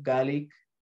of garlic,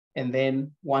 and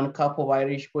then 1 cup of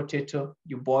Irish potato.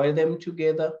 You boil them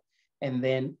together, and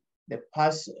then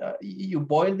you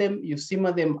boil them, you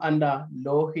simmer them under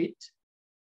low heat,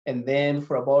 and then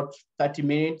for about 30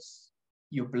 minutes,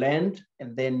 you blend,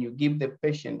 and then you give the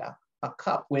patient a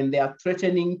cup when they are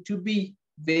threatening to be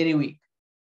very weak.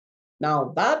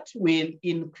 Now that will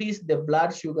increase the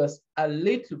blood sugars a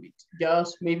little bit,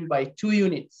 just maybe by 2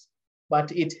 units,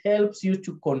 but it helps you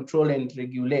to control and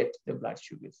regulate the blood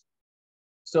sugars.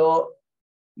 So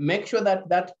make sure that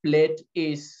that plate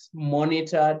is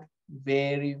monitored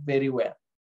very, very well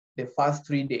the first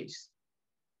 3 days.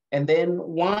 And then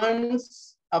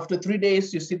once after 3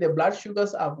 days, you see the blood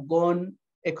sugars have gone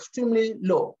extremely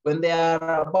low. When they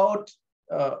are about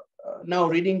now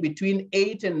reading between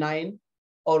 8 and 9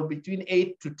 or between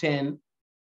 8 to 10,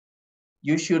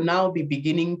 you should now be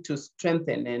beginning to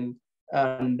strengthen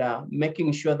and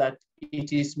making sure that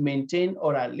it is maintained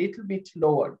or a little bit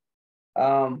lower,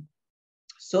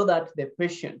 so that the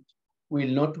patient will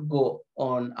not go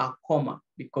on a coma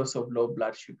because of low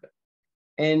blood sugar.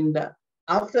 And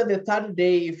after the 3rd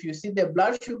day, if you see the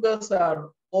blood sugars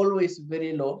are always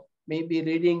very low, maybe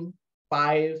reading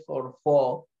 5 or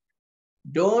 4,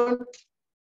 don't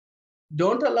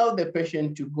allow the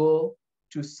patient to go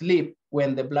to sleep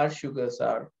when the blood sugars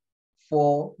are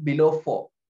below 4.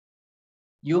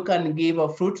 You can give a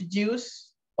fruit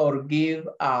juice or give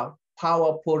a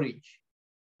power porridge.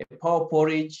 A power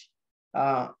porridge,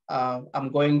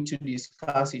 I'm going to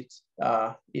discuss it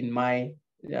in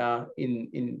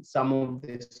some of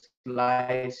the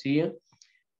slides here.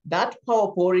 That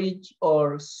power porridge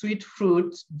or sweet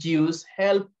fruit juice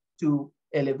help to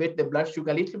elevate the blood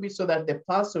sugar a little bit so that the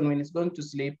person, when it's going to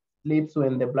sleep, sleeps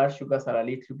when the blood sugars are a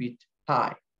little bit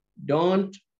high.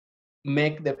 Don't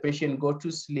make the patient go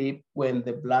to sleep when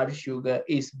the blood sugar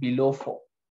is below 4.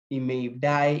 He may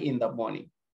die in the morning.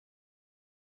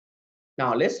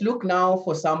 Now, let's look now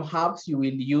for some herbs you will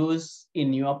use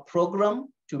in your program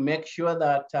to make sure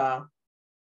that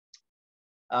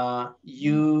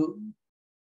you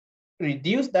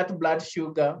reduce that blood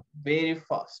sugar very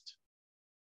fast.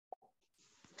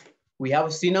 We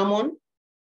have cinnamon,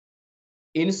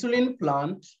 insulin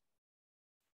plant.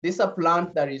 This is a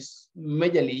plant that is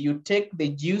majorly, you take the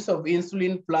juice of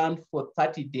insulin plant for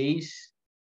 30 days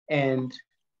and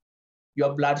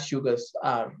your blood sugars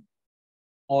are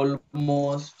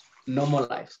almost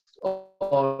normalized,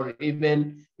 or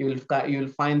even you'll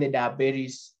find the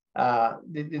diabetes,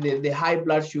 the high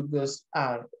blood sugars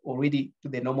are already to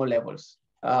the normal levels.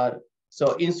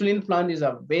 So insulin plant is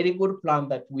a very good plant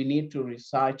that we need to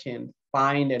research and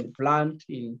find and plant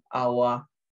in our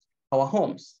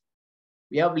homes.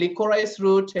 We have licorice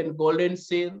root and golden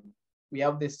seed. We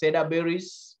have the cedar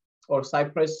berries or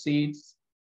cypress seeds,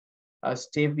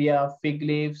 stevia, fig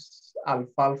leaves,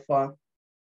 alfalfa,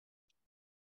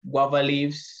 guava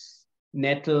leaves,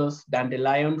 nettles,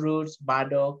 dandelion roots,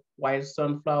 burdock, wild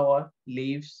sunflower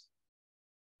leaves.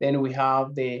 Then we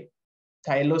have the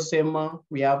tylosema,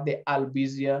 we have the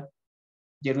albizia,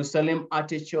 Jerusalem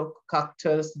artichoke,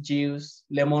 cactus, juice,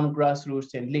 lemongrass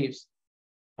roots and leaves.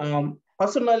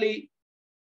 Personally,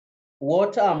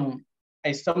 what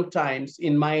I sometimes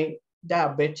in my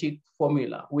diabetic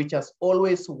formula, which has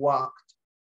always worked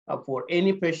for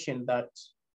any patient that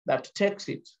takes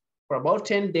it, for about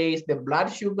 10 days, the blood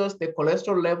sugars, the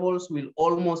cholesterol levels will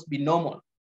almost be normal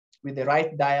with the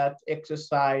right diet,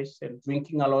 exercise, and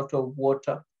drinking a lot of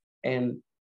water and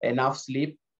enough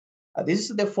sleep. This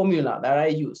is the formula that I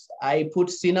use. I put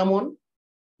cinnamon,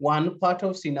 1 part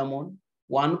of cinnamon,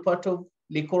 1 part of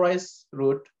licorice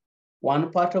root,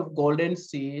 1 part of golden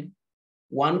seed,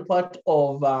 1 part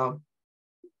of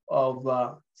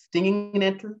stinging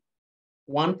nettle,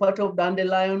 1 part of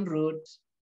dandelion root,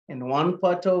 and 1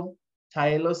 part of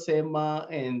tylosema,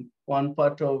 and 1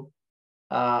 part of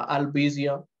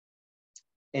albizia,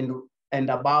 and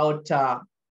about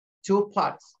 2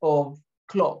 parts of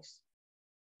cloves.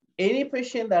 Any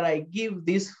patient that I give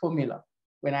this formula,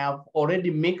 when I have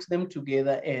already mixed them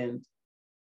together and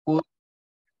put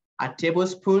a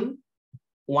tablespoon,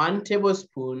 1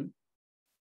 tablespoon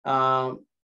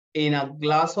in a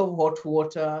glass of hot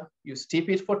water, you steep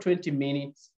it for 20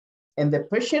 minutes, and the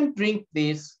patient drink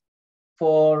this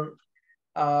for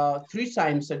 3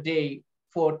 times a day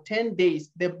for 10 days,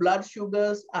 the blood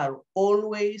sugars are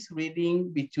always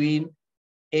reading between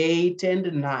 8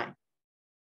 and 9,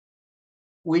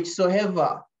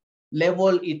 whichsoever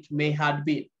level it may have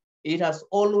been. It has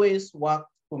always worked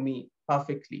for me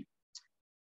perfectly.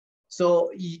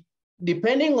 So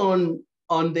depending on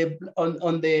these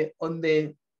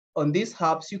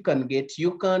herbs you can get,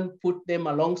 you can put them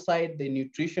alongside the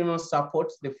nutritional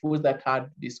supports, the foods that I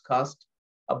had discussed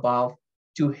above,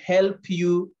 to help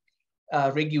you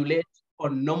regulate or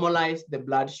normalize the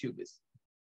blood sugars.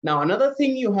 Now, another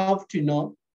thing you have to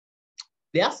know,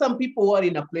 there are some people who are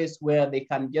in a place where they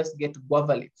can just get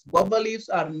guava leaves. Guava leaves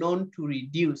are known to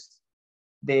reduce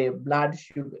the blood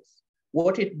sugars.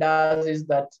 What it does is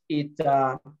that it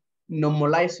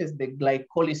normalizes the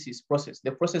glycolysis process,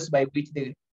 the process by which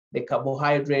the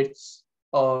carbohydrates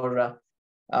or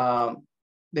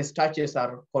the starches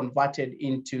are converted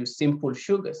into simple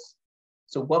sugars.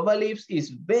 So guava leaves is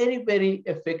very, very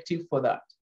effective for that.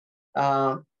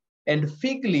 And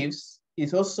fig leaves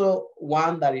is also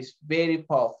one that is very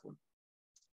powerful.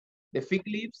 The fig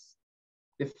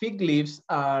leaves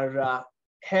are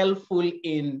helpful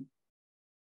in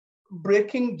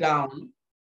breaking down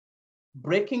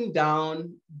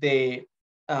the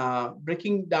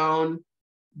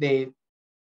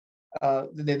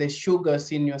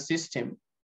sugars in your system.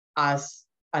 As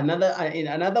in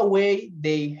another way,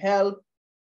 they help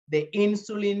the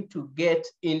insulin to get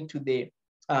into the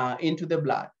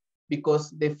blood,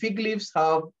 because the fig leaves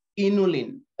have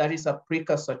inulin, that is a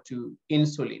precursor to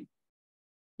insulin.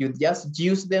 You just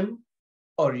juice them,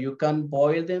 or you can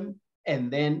boil them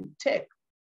and then take.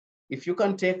 If you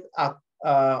can take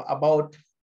about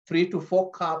 3 to 4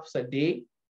 cups a day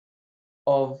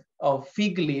of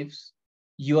fig leaves,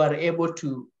 you are able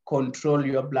to control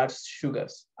your blood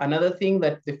sugars. Another thing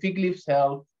that the fig leaves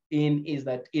help in is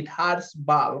that it adds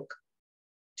bulk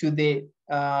to the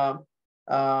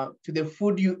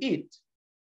food you eat.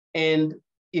 And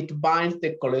it binds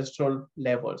the cholesterol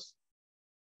levels.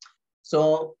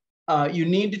 So you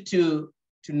need to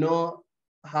know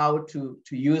how to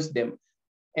use them.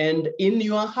 And in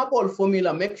your herbal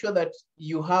formula, make sure that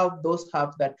you have those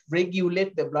herbs that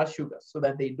regulate the blood sugar so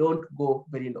that they don't go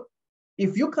very low.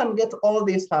 If you can get all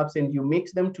these herbs and you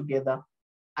mix them together,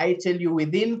 I tell you,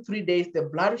 within 3 days, the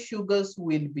blood sugars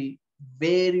will be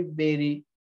very, very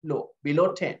low,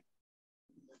 below 10.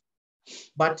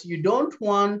 But you don't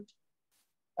want,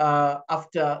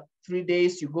 after 3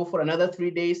 days, you go for another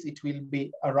 3 days, it will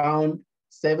be around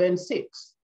 7,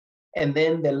 6. And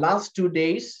then the last 2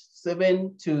 days,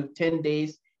 7 to 10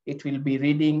 days, it will be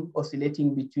reading,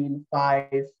 oscillating between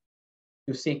 5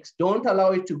 to 6. Don't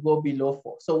allow it to go below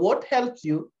 4. So what helps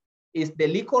you is the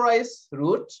licorice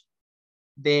root,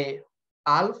 the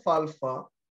alfalfa,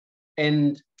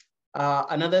 and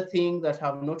another thing that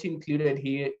I've not included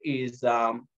here is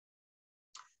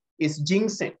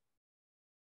ginseng.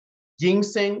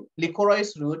 Ginseng,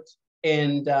 licorice root,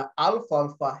 and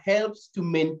alfalfa helps to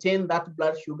maintain that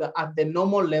blood sugar at the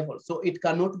normal level. So it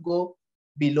cannot go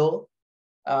below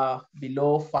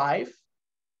 5.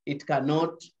 It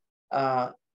cannot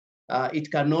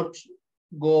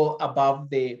go above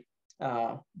the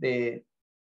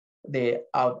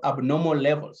abnormal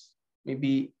levels,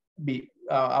 maybe be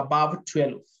above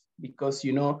 12, because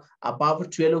above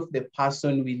 12 the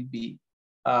person will be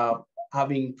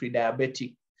having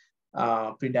pre-diabetic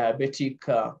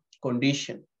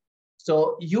condition.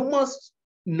 So you must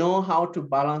know how to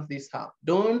balance this out.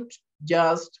 Don't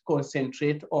just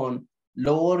concentrate on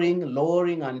lowering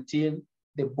until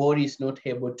the body is not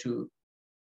able to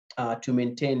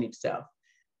maintain itself.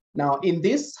 Now, in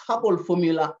this herbal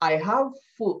formula, I have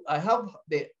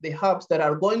the herbs that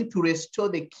are going to restore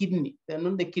the kidney,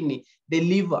 not the kidney, the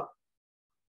liver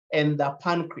and the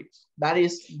pancreas. That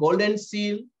is golden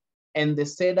seal and the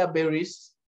cedar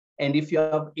berries. And if you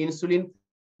have insulin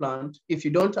plant, if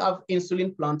you don't have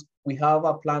insulin plant, we have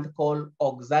a plant called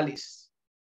oxalis.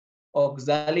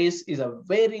 Oxalis is a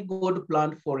very good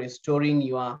plant for restoring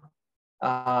your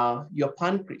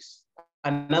pancreas.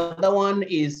 Another one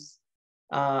is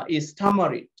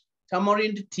tamarind.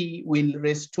 Tamarind tea will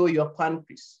restore your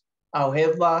pancreas.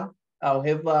 However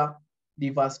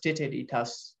devastated it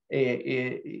has,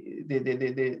 the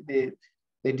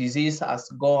disease has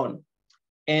gone.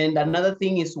 And another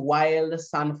thing is wild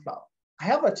sunflower. I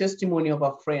have a testimony of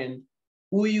a friend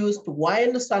who used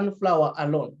wild sunflower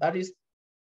alone, that is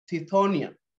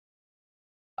tithonia.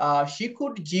 She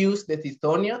could juice the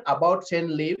tithonia, about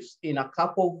 10 leaves, in a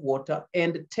cup of water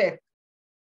and take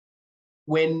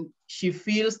when she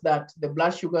feels that the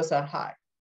blood sugars are high.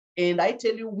 And I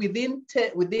tell you, within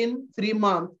 3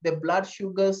 months, the blood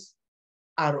sugars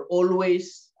are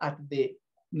always at the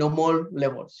normal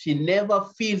levels. She never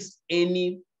feels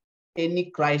any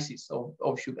crisis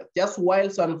of sugar, just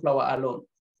wild sunflower alone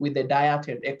with the diet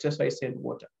and exercise and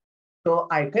water. So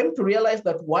I came to realize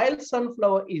that wild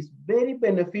sunflower is very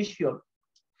beneficial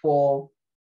for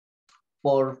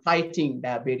fighting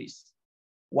diabetes.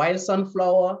 Wild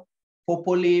sunflower,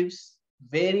 purple leaves,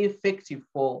 very effective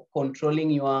for controlling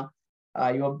your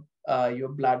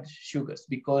blood sugars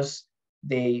because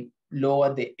they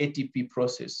lower the ATP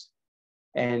process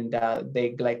and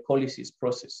the glycolysis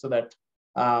process, so that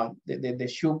the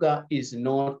sugar is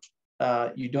not,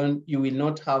 you will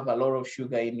not have a lot of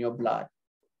sugar in your blood.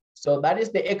 So that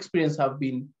is the experience I've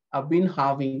been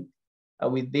having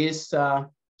with this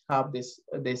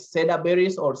the cedar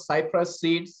berries or cypress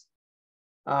seeds,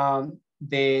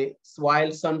 the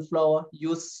wild sunflower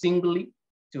used singly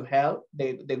to help,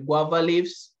 the guava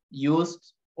leaves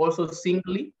used also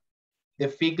singly, the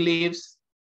fig leaves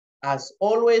has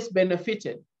always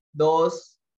benefited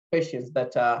those patients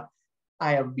that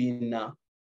I have been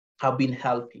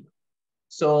helping.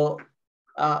 So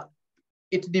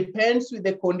it depends with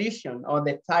the condition or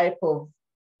the type of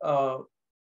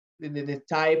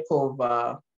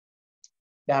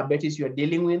diabetes you're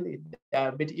dealing with.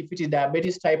 If it is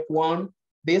diabetes type 1,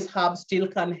 this herb still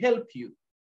can help you.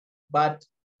 But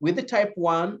with the type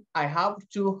 1, I have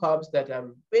 2 herbs that are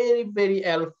very, very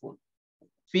helpful: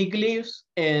 fig leaves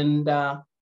and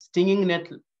stinging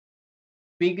nettle.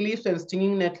 Fig leaves and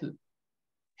stinging nettle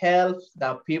helps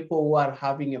the people who are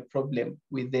having a problem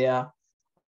with their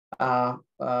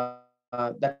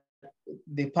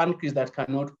the pancreas that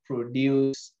cannot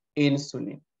produce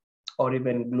insulin or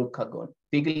even glucagon.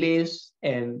 Fig leaves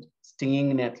and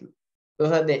stinging nettle.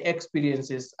 Those are the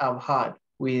experiences I've had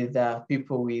with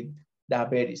people with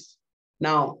diabetes.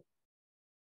 Now,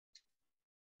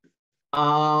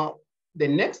 the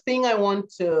next thing I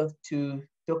want to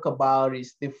talk about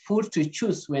is the food to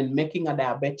choose when making a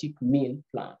diabetic meal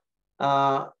plan.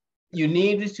 You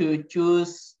need to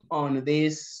choose on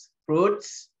these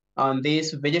fruits, on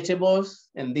these vegetables,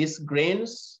 and these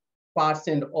grains, fats,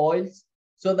 and oils,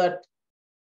 so that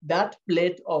that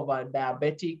plate of a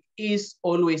diabetic is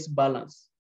always balanced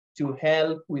to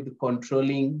help with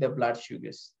controlling the blood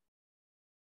sugars.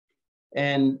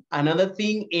 And another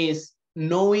thing is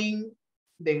knowing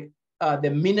the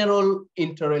mineral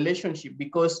interrelationship,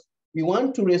 because we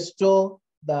want to restore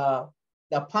the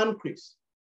pancreas.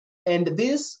 And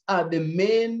these are the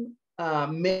main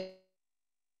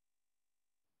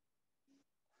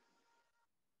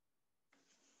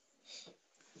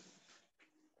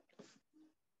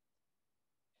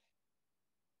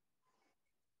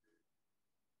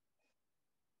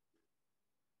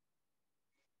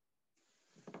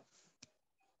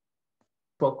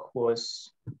network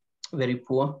was very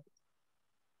poor.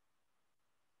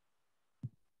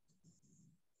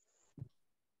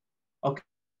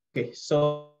 Okay,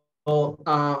 so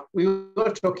we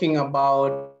were talking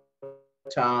about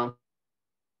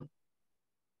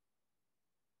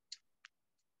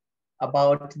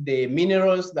the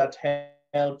minerals that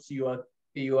helps your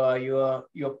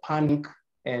panic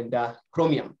and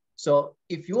chromium. So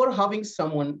if you are having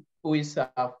someone who is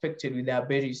affected with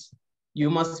diabetes, you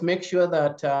must make sure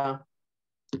that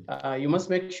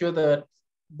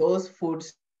those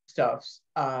foodstuffs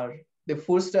are the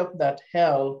foodstuff that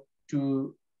help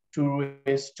to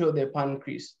restore the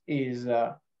pancreas is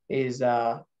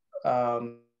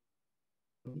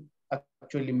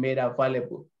actually made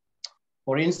available.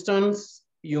 For instance,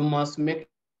 you must make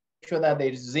sure that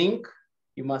there is zinc.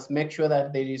 You must make sure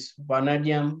that there is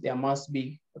vanadium. There must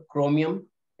be chromium,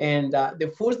 and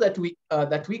the foods that we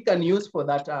can use for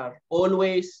that are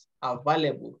always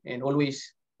available and always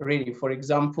ready. For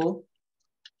example,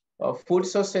 food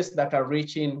sources that are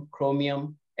rich in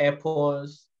chromium: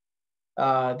 apples,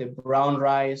 the brown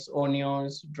rice,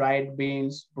 onions, dried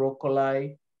beans,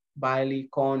 broccoli, barley,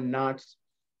 corn, nuts.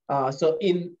 So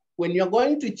when you're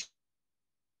going to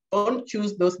don't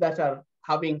choose those that are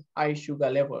having high sugar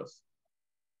levels.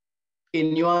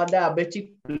 In your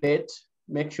diabetic plate,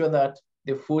 make sure that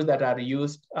the foods that are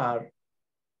used are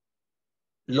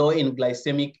low in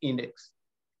glycemic index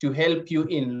to help you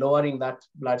in lowering that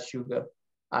blood sugar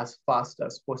as fast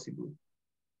as possible.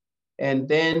 And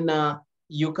then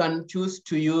you can choose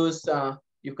to use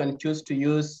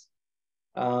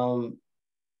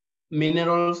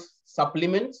minerals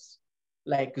supplements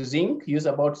like zinc. Use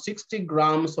about 60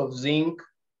 grams of zinc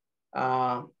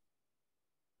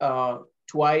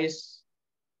twice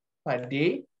per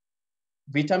day.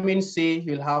 Vitamin C,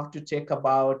 you'll have to take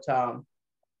about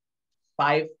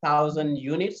 5,000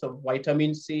 units of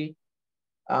vitamin C.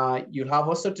 You'll have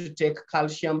also to take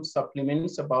calcium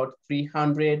supplements, about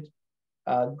 300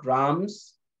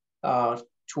 grams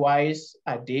twice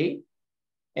a day.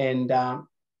 And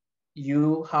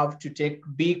you have to take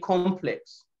B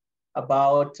complex,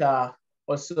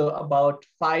 also about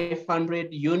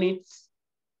 500 units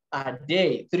a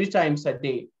day, 3 times a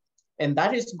day. And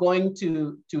that is going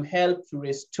to help to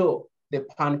restore the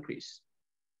pancreas.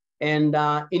 And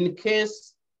in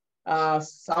case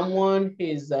someone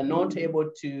is not able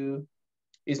to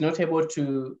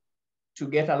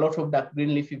get a lot of that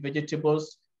green leafy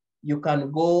vegetables, you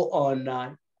can go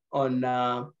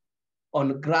on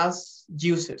grass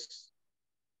juices,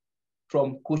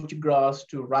 from couch grass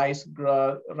to rice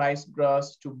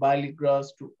grass to barley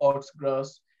grass to oats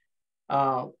grass.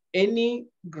 Any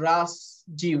grass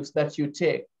juice that you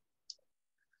take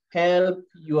help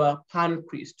your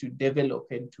pancreas to develop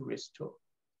and to restore.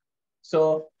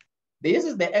 So this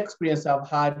is the experience I've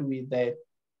had with the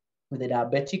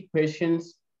diabetic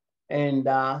patients. And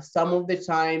some of the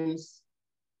times,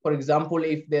 for example,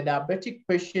 if the diabetic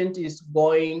patient is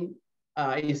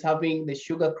having the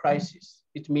sugar crisis,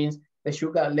 it means the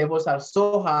sugar levels are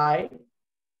so high,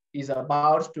 is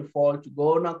about to fall, to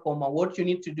go in a coma. What you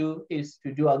need to do is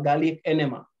to do a garlic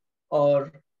enema,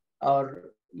 or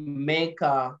make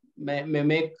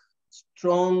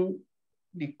strong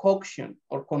decoction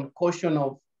or concoction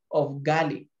of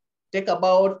garlic. Take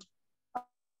about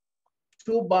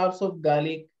 2 bulbs of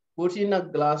garlic, put in a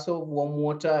glass of warm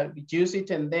water, juice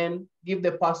it, and then give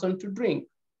the person to drink.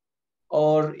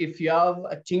 Or if you have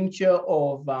a tincture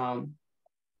of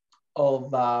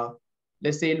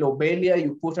let's say lobelia,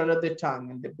 you put under the tongue,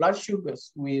 and the blood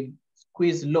sugars will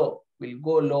squeeze low, will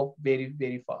go low very,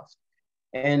 very fast.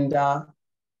 And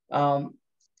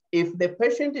if the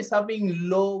patient is having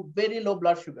very low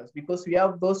blood sugars, because we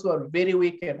have those who are very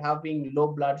weak at having low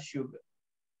blood sugar,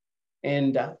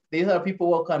 and these are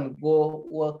people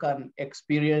who can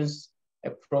experience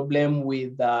a problem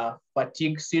with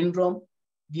fatigue syndrome,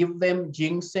 give them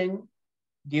ginseng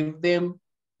give them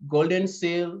golden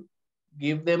seal,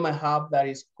 give them a herb that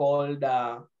is called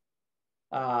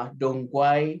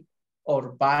dongwai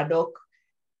or burdock.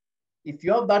 If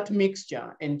you have that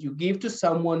mixture and you give to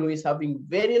someone who is having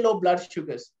very low blood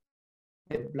sugars,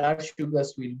 the blood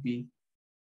sugars will be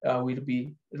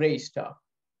raised up.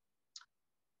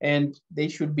 And they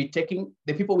should be taking,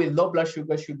 the people with low blood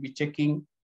sugar should be taking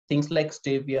things like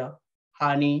stevia,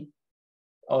 honey,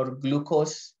 or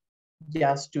glucose,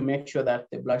 just to make sure that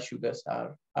the blood sugars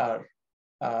are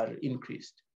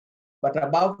increased. But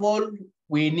above all,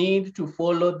 we need to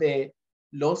follow the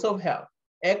laws of health.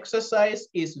 Exercise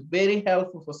is very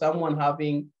helpful for someone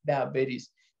having diabetes.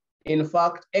 In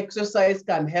fact, exercise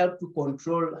can help to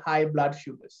control high blood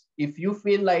sugars. If you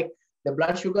feel like the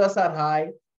blood sugars are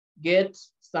high, get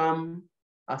some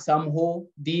hole,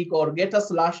 dig, or get a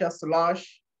slash,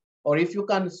 or if you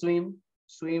can swim.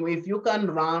 If you can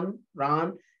run,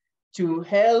 to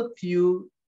help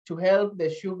the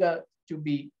sugar to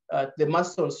be the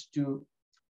muscles to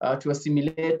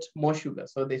assimilate more sugar.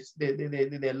 So the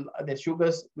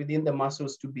sugars within the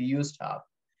muscles to be used up.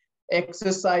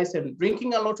 Exercise and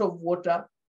drinking a lot of water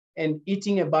and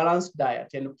eating a balanced diet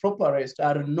and proper rest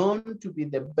are known to be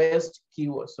the best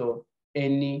cures of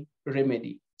any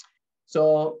remedy.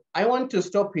 So I want to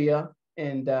stop here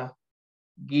and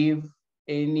give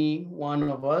any one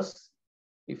of us,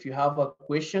 if you have a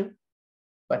question,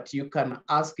 but you can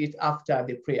ask it after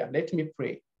the prayer. Let me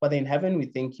pray. Father in heaven, we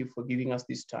thank you for giving us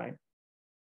this time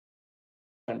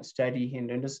and study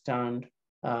and understand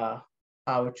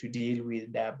how to deal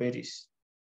with diabetes.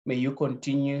 May you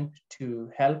continue to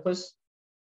help us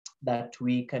that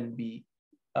we can be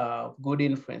a good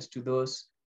influence to those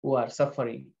who are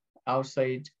suffering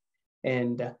outside,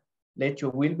 and let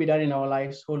your will be done in our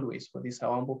lives always. For this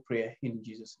our humble prayer in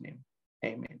Jesus' name,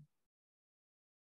 amen.